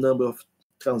double the number of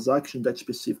transactions that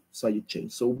specific side chain.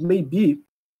 So maybe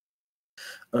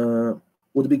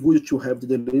would be good to have the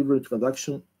delivery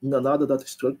transaction in another data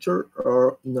structure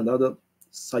or in another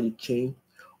side chain,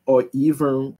 or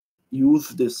even use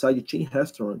the side chain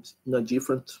restaurant in a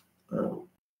different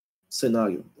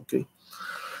scenario, okay?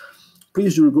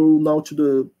 Please you go now to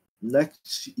the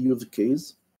next use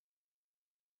case.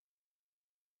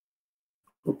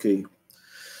 Okay,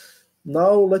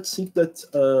 now let's think that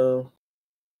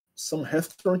some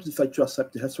restaurants decide to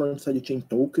accept the restaurant side chain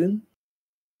token,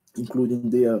 including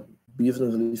their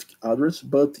business list address,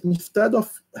 but instead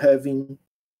of having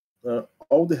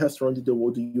all the restaurants in the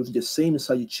world use the same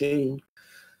side chain,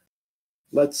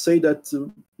 let's say that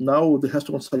now the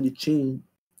restaurant side chain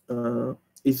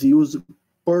is used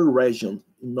per region,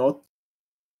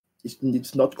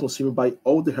 it's not consumed by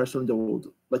all the restaurants in the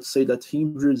world. Let's say that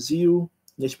in Brazil,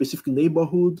 in a specific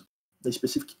neighborhood, a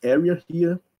specific area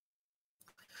here,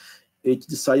 it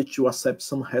decided to accept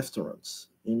some restaurants.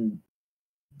 And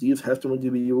these restaurants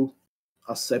will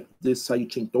accept the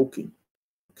sidechain token,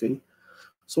 okay?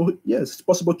 So yes, it's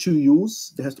possible to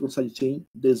use the restaurant sidechain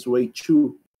this way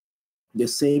too. The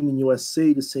same in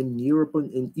USA, the same in Europe,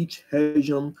 and each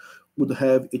region would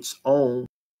have its own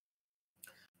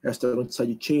restaurant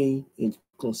sidechain, and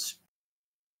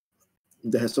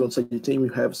the restaurant sidechain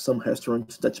will have some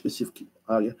restaurants that specific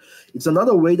area. It's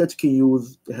another way that you can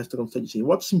use the restaurant sidechain.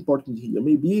 What's important here?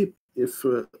 Maybe if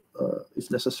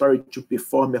it's necessary to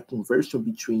perform a conversion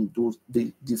between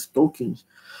these tokens,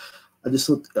 a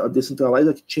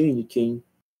decentralized chain can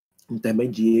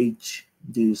intermediate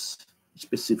this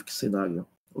specific scenario,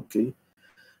 okay?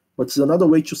 But it's another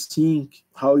way to think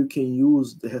how you can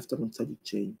use the restaurant side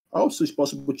chain. Also, it's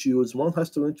possible to use one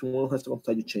restaurant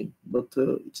side chain, but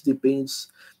it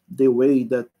depends the way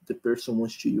that the person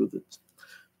wants to use it.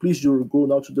 Please do go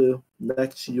now to the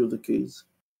next user case.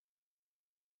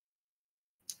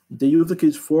 The user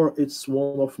case 4, it's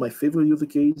one of my favorite user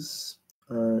cases,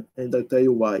 and I'll tell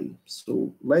you why.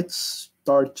 So let's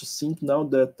start to think now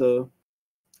that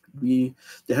the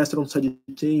restaurant side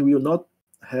chain will not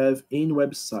have any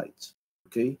website.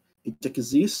 Okay, it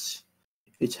exists.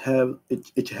 It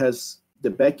has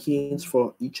the backends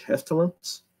for each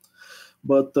restaurant,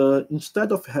 but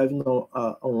instead of having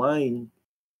online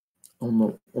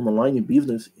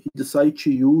business, he decided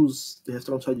to use the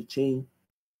restaurant side chain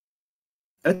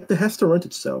at the restaurant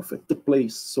itself, at the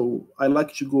place. So I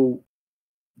like to go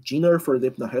dinner, for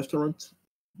example, in a restaurant.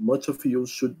 Much of you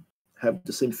should have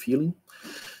the same feeling.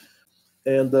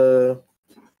 And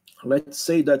let's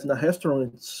say that in a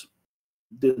restaurant,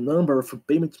 the number of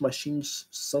payment machines,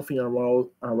 something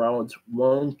around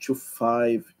 1 to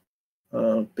 5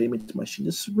 payment machines.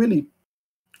 It's really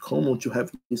common to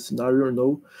have this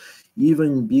scenario,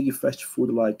 even big fast food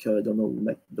like, I don't know,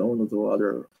 McDonald's or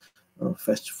other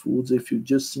fast foods. If you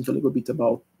just think a little bit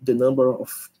about the number of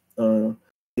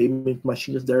payment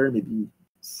machines there, maybe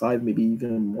 5, maybe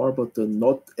even more, but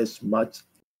not as much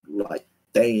like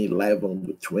 10,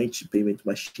 11, 20 payment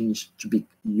machines to be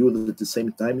used at the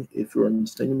same time, if you're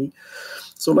understanding me.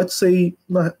 So let's say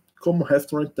a common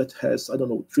restaurant that has, I don't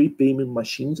know, 3 payment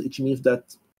machines. It means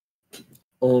that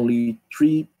only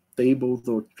 3 tables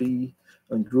or 3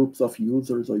 groups of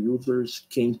users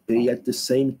can pay at the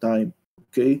same time.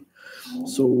 Okay,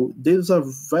 so this is a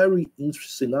very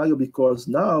interesting scenario because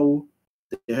now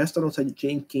the restaurant side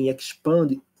chain can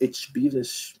expand its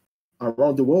business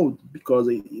around the world because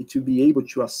it will be able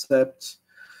to accept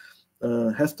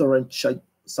restaurant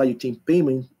side chain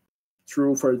payment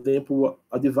through, for example,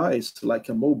 a device like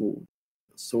a mobile.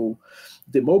 So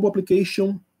the mobile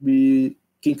application, we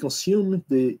can consume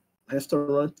the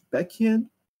restaurant backend.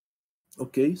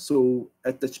 Okay, so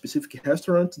at that specific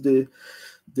restaurant, the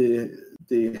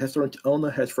restaurant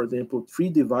owner has, for example, 3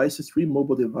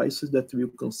 mobile devices that will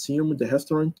consume the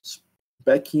restaurant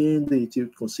backend. It will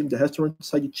consume the restaurant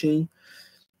side chain,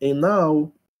 and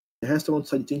now the restaurant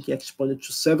side chain can expand it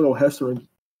to several restaurants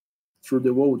through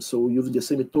the world. So using the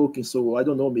same token, so I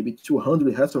don't know, maybe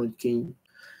 200 restaurants can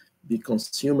be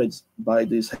consumed by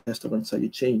this restaurant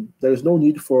side chain. There is no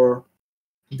need for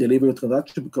delivery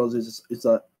transaction because it's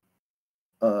a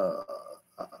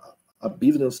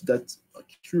business that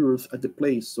occurs at the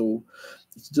place. So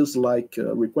it's just like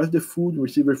request the food,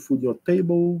 receive the food on your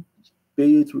table,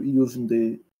 pay it using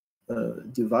the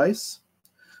device,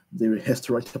 the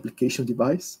restaurant application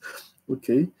device.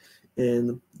 Okay,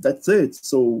 and that's it.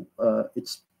 So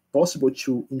it's possible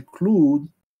to include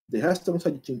the restaurant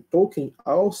side chain token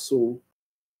also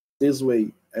this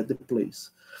way at the place.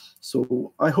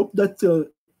 So I hope that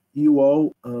you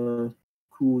all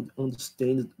could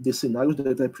understand the scenario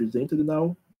that I presented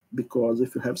now, because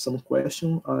if you have some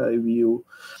question, I will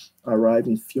arrive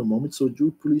in a few moments. So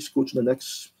do please go to the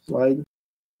next slide.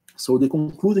 So the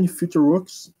concluding future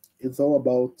works is all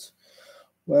about,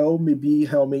 well, maybe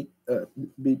how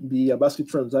maybe a basket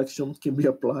transaction can be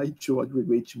applied to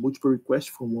aggregate multiple requests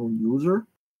from one user.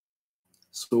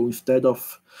 So instead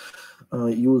of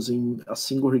using a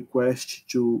single request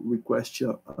to request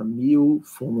a meal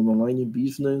from an online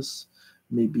business,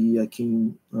 maybe I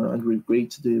can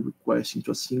aggregate the request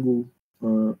into a single,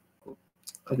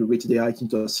 aggregate the item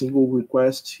to a single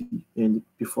request and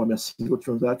perform a single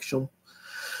transaction.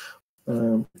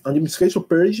 Administration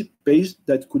page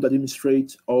that could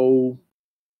administrate all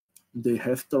the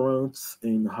restaurants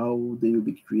and how they will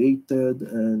be created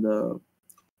and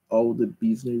all the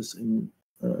business and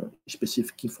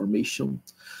specific information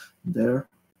there.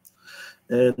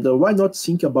 And why not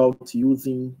think about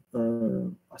using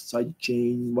a side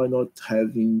chain? Why not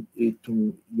having it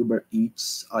on Uber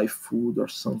Eats, iFood, or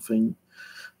something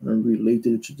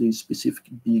related to the specific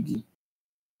big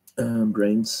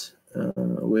brands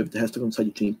with the restaurant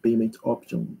side chain payment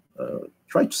option?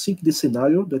 Try to think the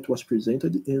scenario that was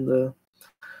presented and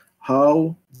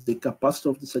how the capacity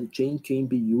of the side chain can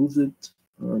be used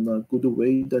in a good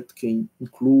way that can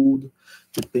include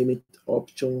the payment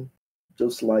option,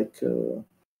 just like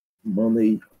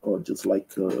money or just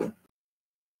like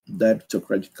debit or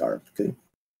credit card. Okay,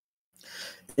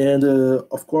 and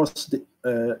of course,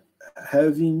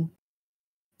 having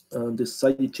the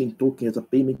side chain token as a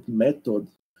payment method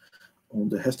on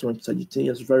the restaurant side chain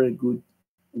is a very good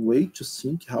way to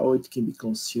think how it can be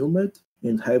consumed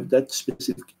and have that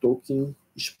specific token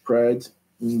spread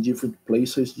in different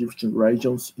places, different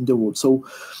regions in the world. So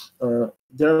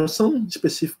there are some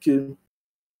specific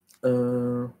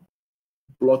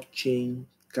blockchain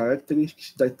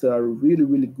characteristics that are really,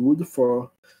 really good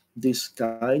for this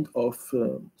kind of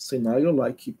scenario,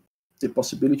 like the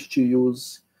possibility to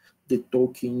use the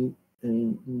token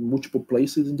in multiple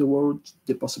places in the world,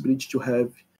 the possibility to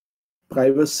have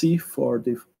privacy for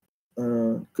the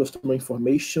customer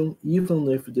information, even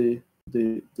if the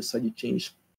sidechain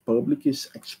is public, is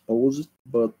exposed,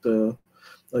 but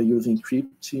using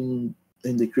encrypting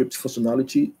and decrypt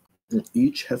functionality in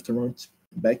each restaurant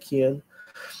backend.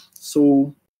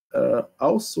 So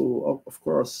also, of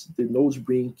course, the nodes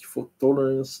bring fault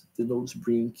tolerance, the nodes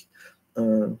bring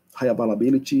high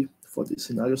availability for this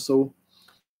scenario. So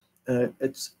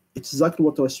it's exactly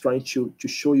what I was trying to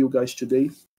show you guys today.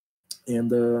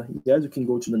 And yeah, you can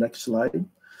go to the next slide,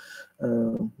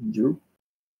 Drew.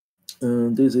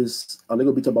 This is a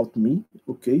little bit about me,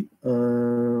 okay?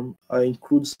 I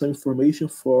include some information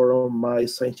for my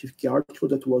scientific article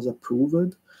that was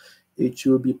approved. It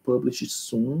will be published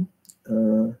soon.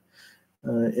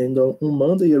 And on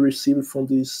Monday, I received from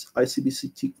this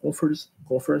ICBCT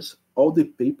conference all the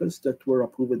papers that were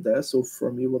approved there. So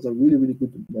for me, it was a really, really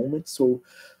good moment. So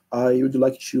I would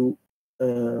like to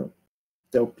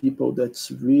tell people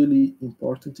that's really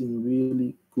important and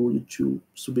really good to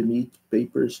submit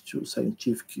papers to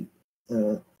scientific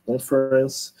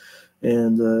conference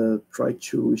and try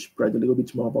to spread a little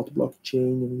bit more about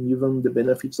blockchain and even the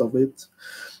benefits of it,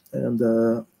 and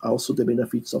also the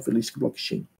benefits of the Lisk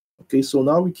blockchain. Okay, so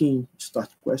now we can start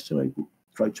the question. I will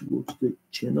try to go to the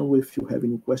channel. If you have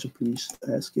any question, please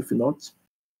ask. If not,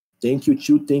 thank you,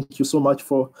 too. Thank you so much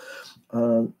for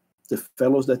the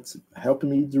fellows that helped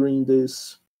me during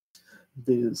this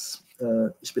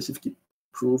specific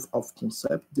proof of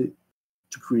concept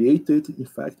to create it. In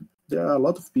fact, there are a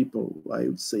lot of people. I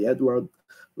would say Edward,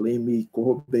 Lemmy,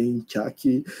 Corbin,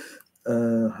 Chucky,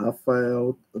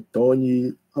 Rafael,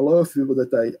 Tony, a lot of people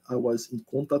that I was in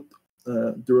contact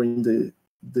during the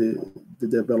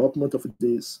development of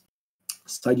this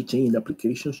sidechain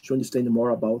applications to understand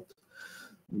more about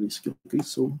Lisk. Okay,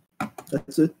 so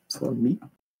that's it for me.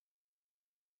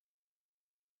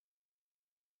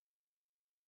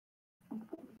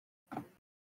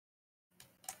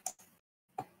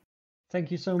 Thank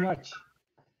you so much.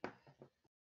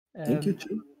 Thank you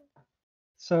too.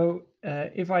 So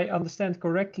if I understand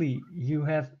correctly, you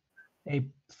have a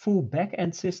full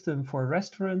back-end system for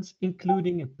restaurants,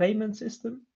 including a payment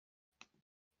system?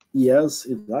 Yes,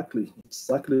 exactly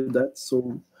that.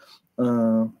 So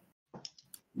the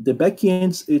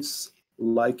backends, it's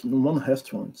like in one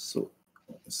restaurant, so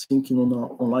thinking on an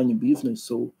online business.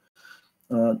 So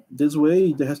this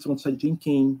way, the restaurant sidechain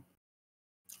can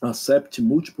accept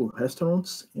multiple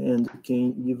restaurants and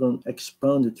can even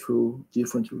expand it through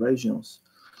different regions.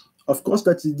 Of course,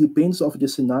 that depends of the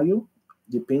scenario,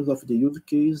 depends of the use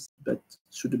case that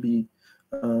should be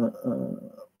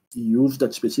use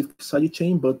that specific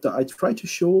sidechain, but I try to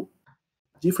show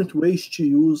different ways to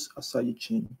use a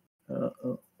sidechain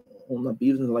on a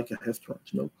business like a restaurant,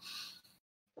 you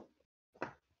know.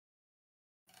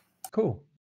 Cool.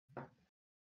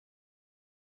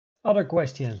 Other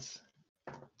questions?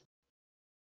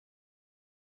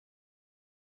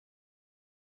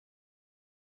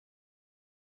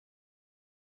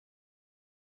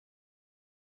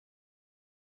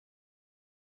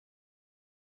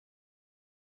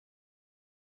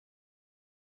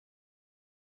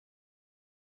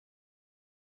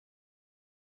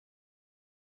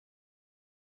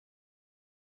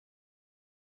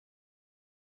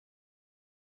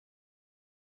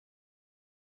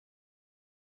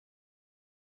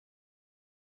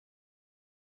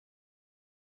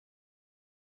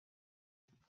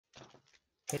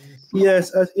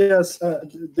 Yes, yes.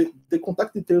 The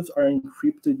contact details are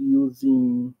encrypted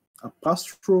using a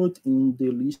password in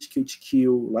the Lisk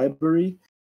HQ library,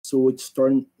 so it's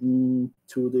turned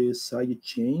into the side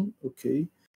chain. Okay,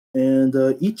 and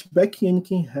each backend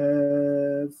can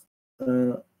have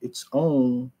its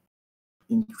own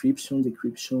encryption,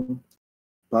 decryption,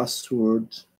 password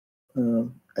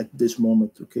at this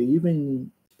moment. Okay,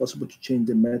 even it's possible to change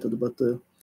the method, but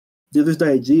this is the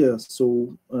idea.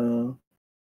 So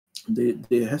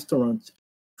the restaurant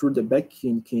through the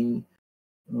backend can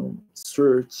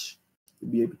search,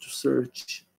 be able to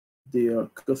search their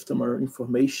customer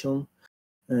information,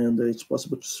 and it's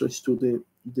possible to search to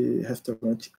the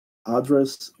restaurant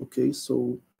address. Okay,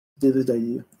 so this is the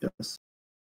idea. Yes.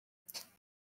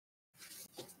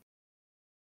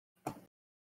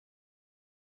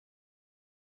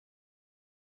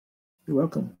 You're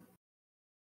welcome.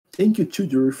 Thank you,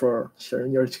 Tudor, for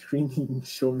sharing your screen and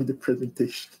showing me the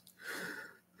presentation.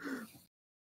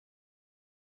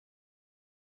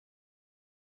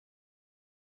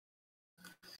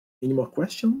 Any more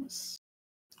questions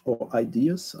or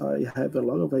ideas? I have a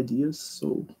lot of ideas,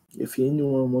 so if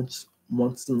anyone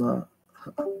wants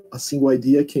a single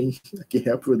idea, I can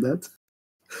help with that.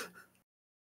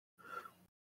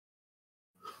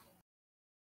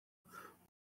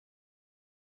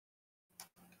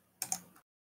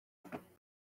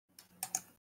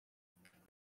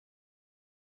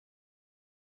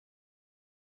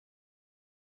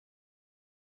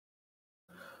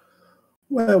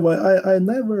 Well, I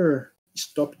never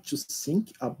stopped to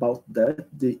think about that,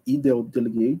 the ideal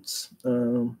delegates,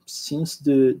 since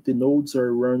the nodes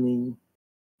are running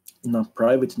in a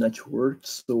private network,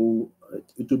 so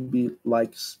it would be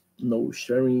like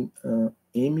sharing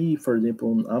AMI, for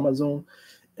example, on Amazon,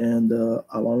 and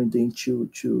allowing them to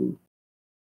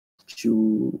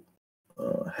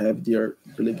have their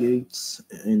delegates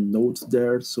and nodes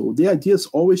there. So the idea is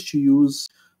always to use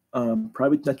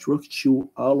private network to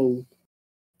allow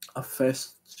a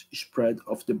fast spread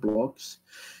of the blocks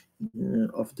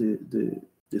of the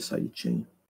side chain.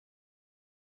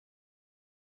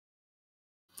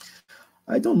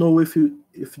 I don't know if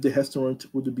the restaurant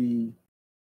would be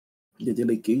the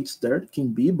delegates there,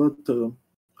 can be, but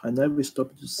I never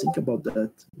stopped to think about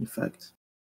that, in fact.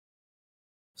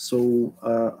 So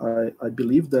I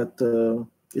believe that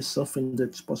it's something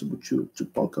that's possible to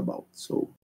talk about. So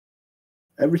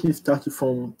everything started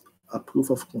from a proof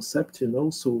of concept,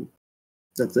 so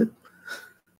that's it.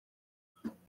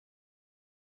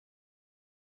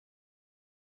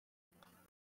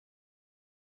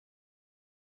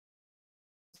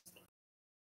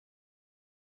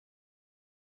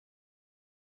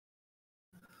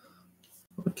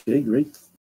 Okay, great.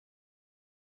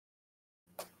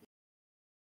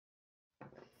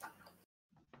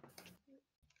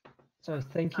 So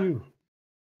thank you.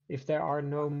 If there are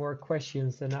no more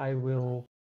questions, then I will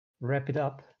wrap it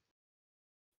up.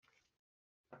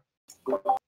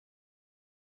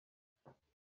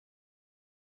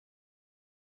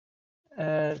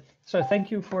 So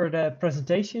thank you for the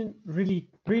presentation. Really,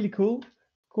 really cool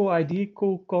idea,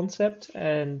 cool concept,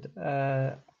 and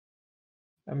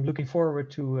I'm looking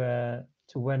forward to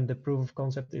when the proof of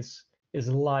concept is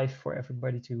live for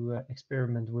everybody to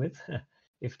experiment with,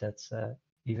 if that's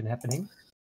even happening.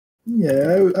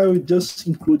 Yeah, I would just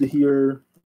include here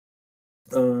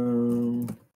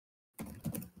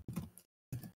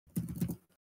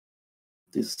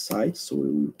this site, so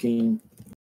you can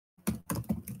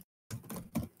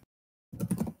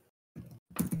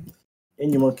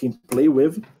anyone can play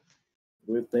with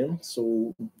them.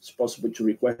 So it's possible to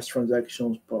request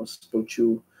transactions, possible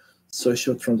to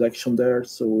social transaction there.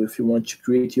 So if you want to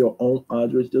create your own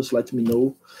address, just let me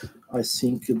know. I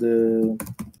think you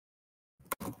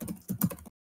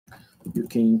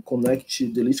can connect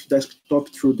the Lisk desktop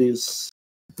through this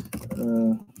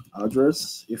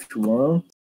address if you want,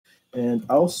 and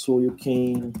also you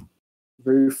can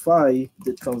verify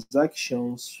the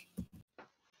transactions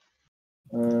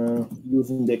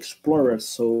using the Explorer.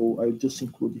 So I just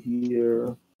include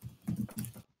here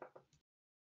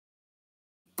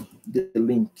the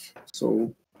link,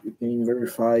 so you can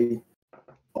verify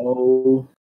all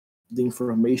the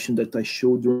information that I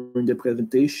showed during the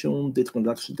presentation, the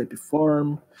transaction type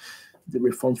form, the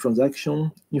refund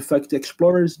transaction. In fact, the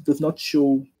Explorer does not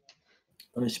show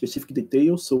specific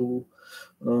details, so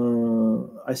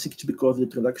I think it's because of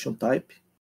the transaction type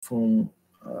from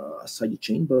a side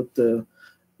chain, but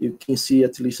you can see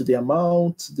at least the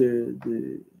amount,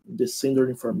 the sender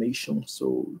information,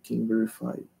 so you can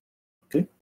verify. Okay,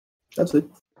 that's it.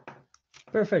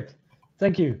 Perfect.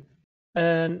 Thank you.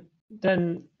 And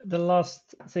then the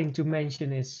last thing to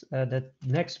mention is that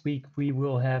next week we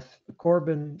will have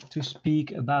Corbin to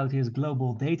speak about his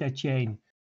global data chain,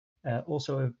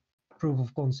 also a proof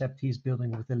of concept he's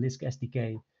building with the Lisk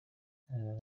SDK.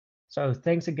 So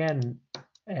thanks again,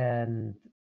 and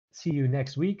see you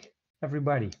next week,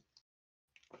 everybody.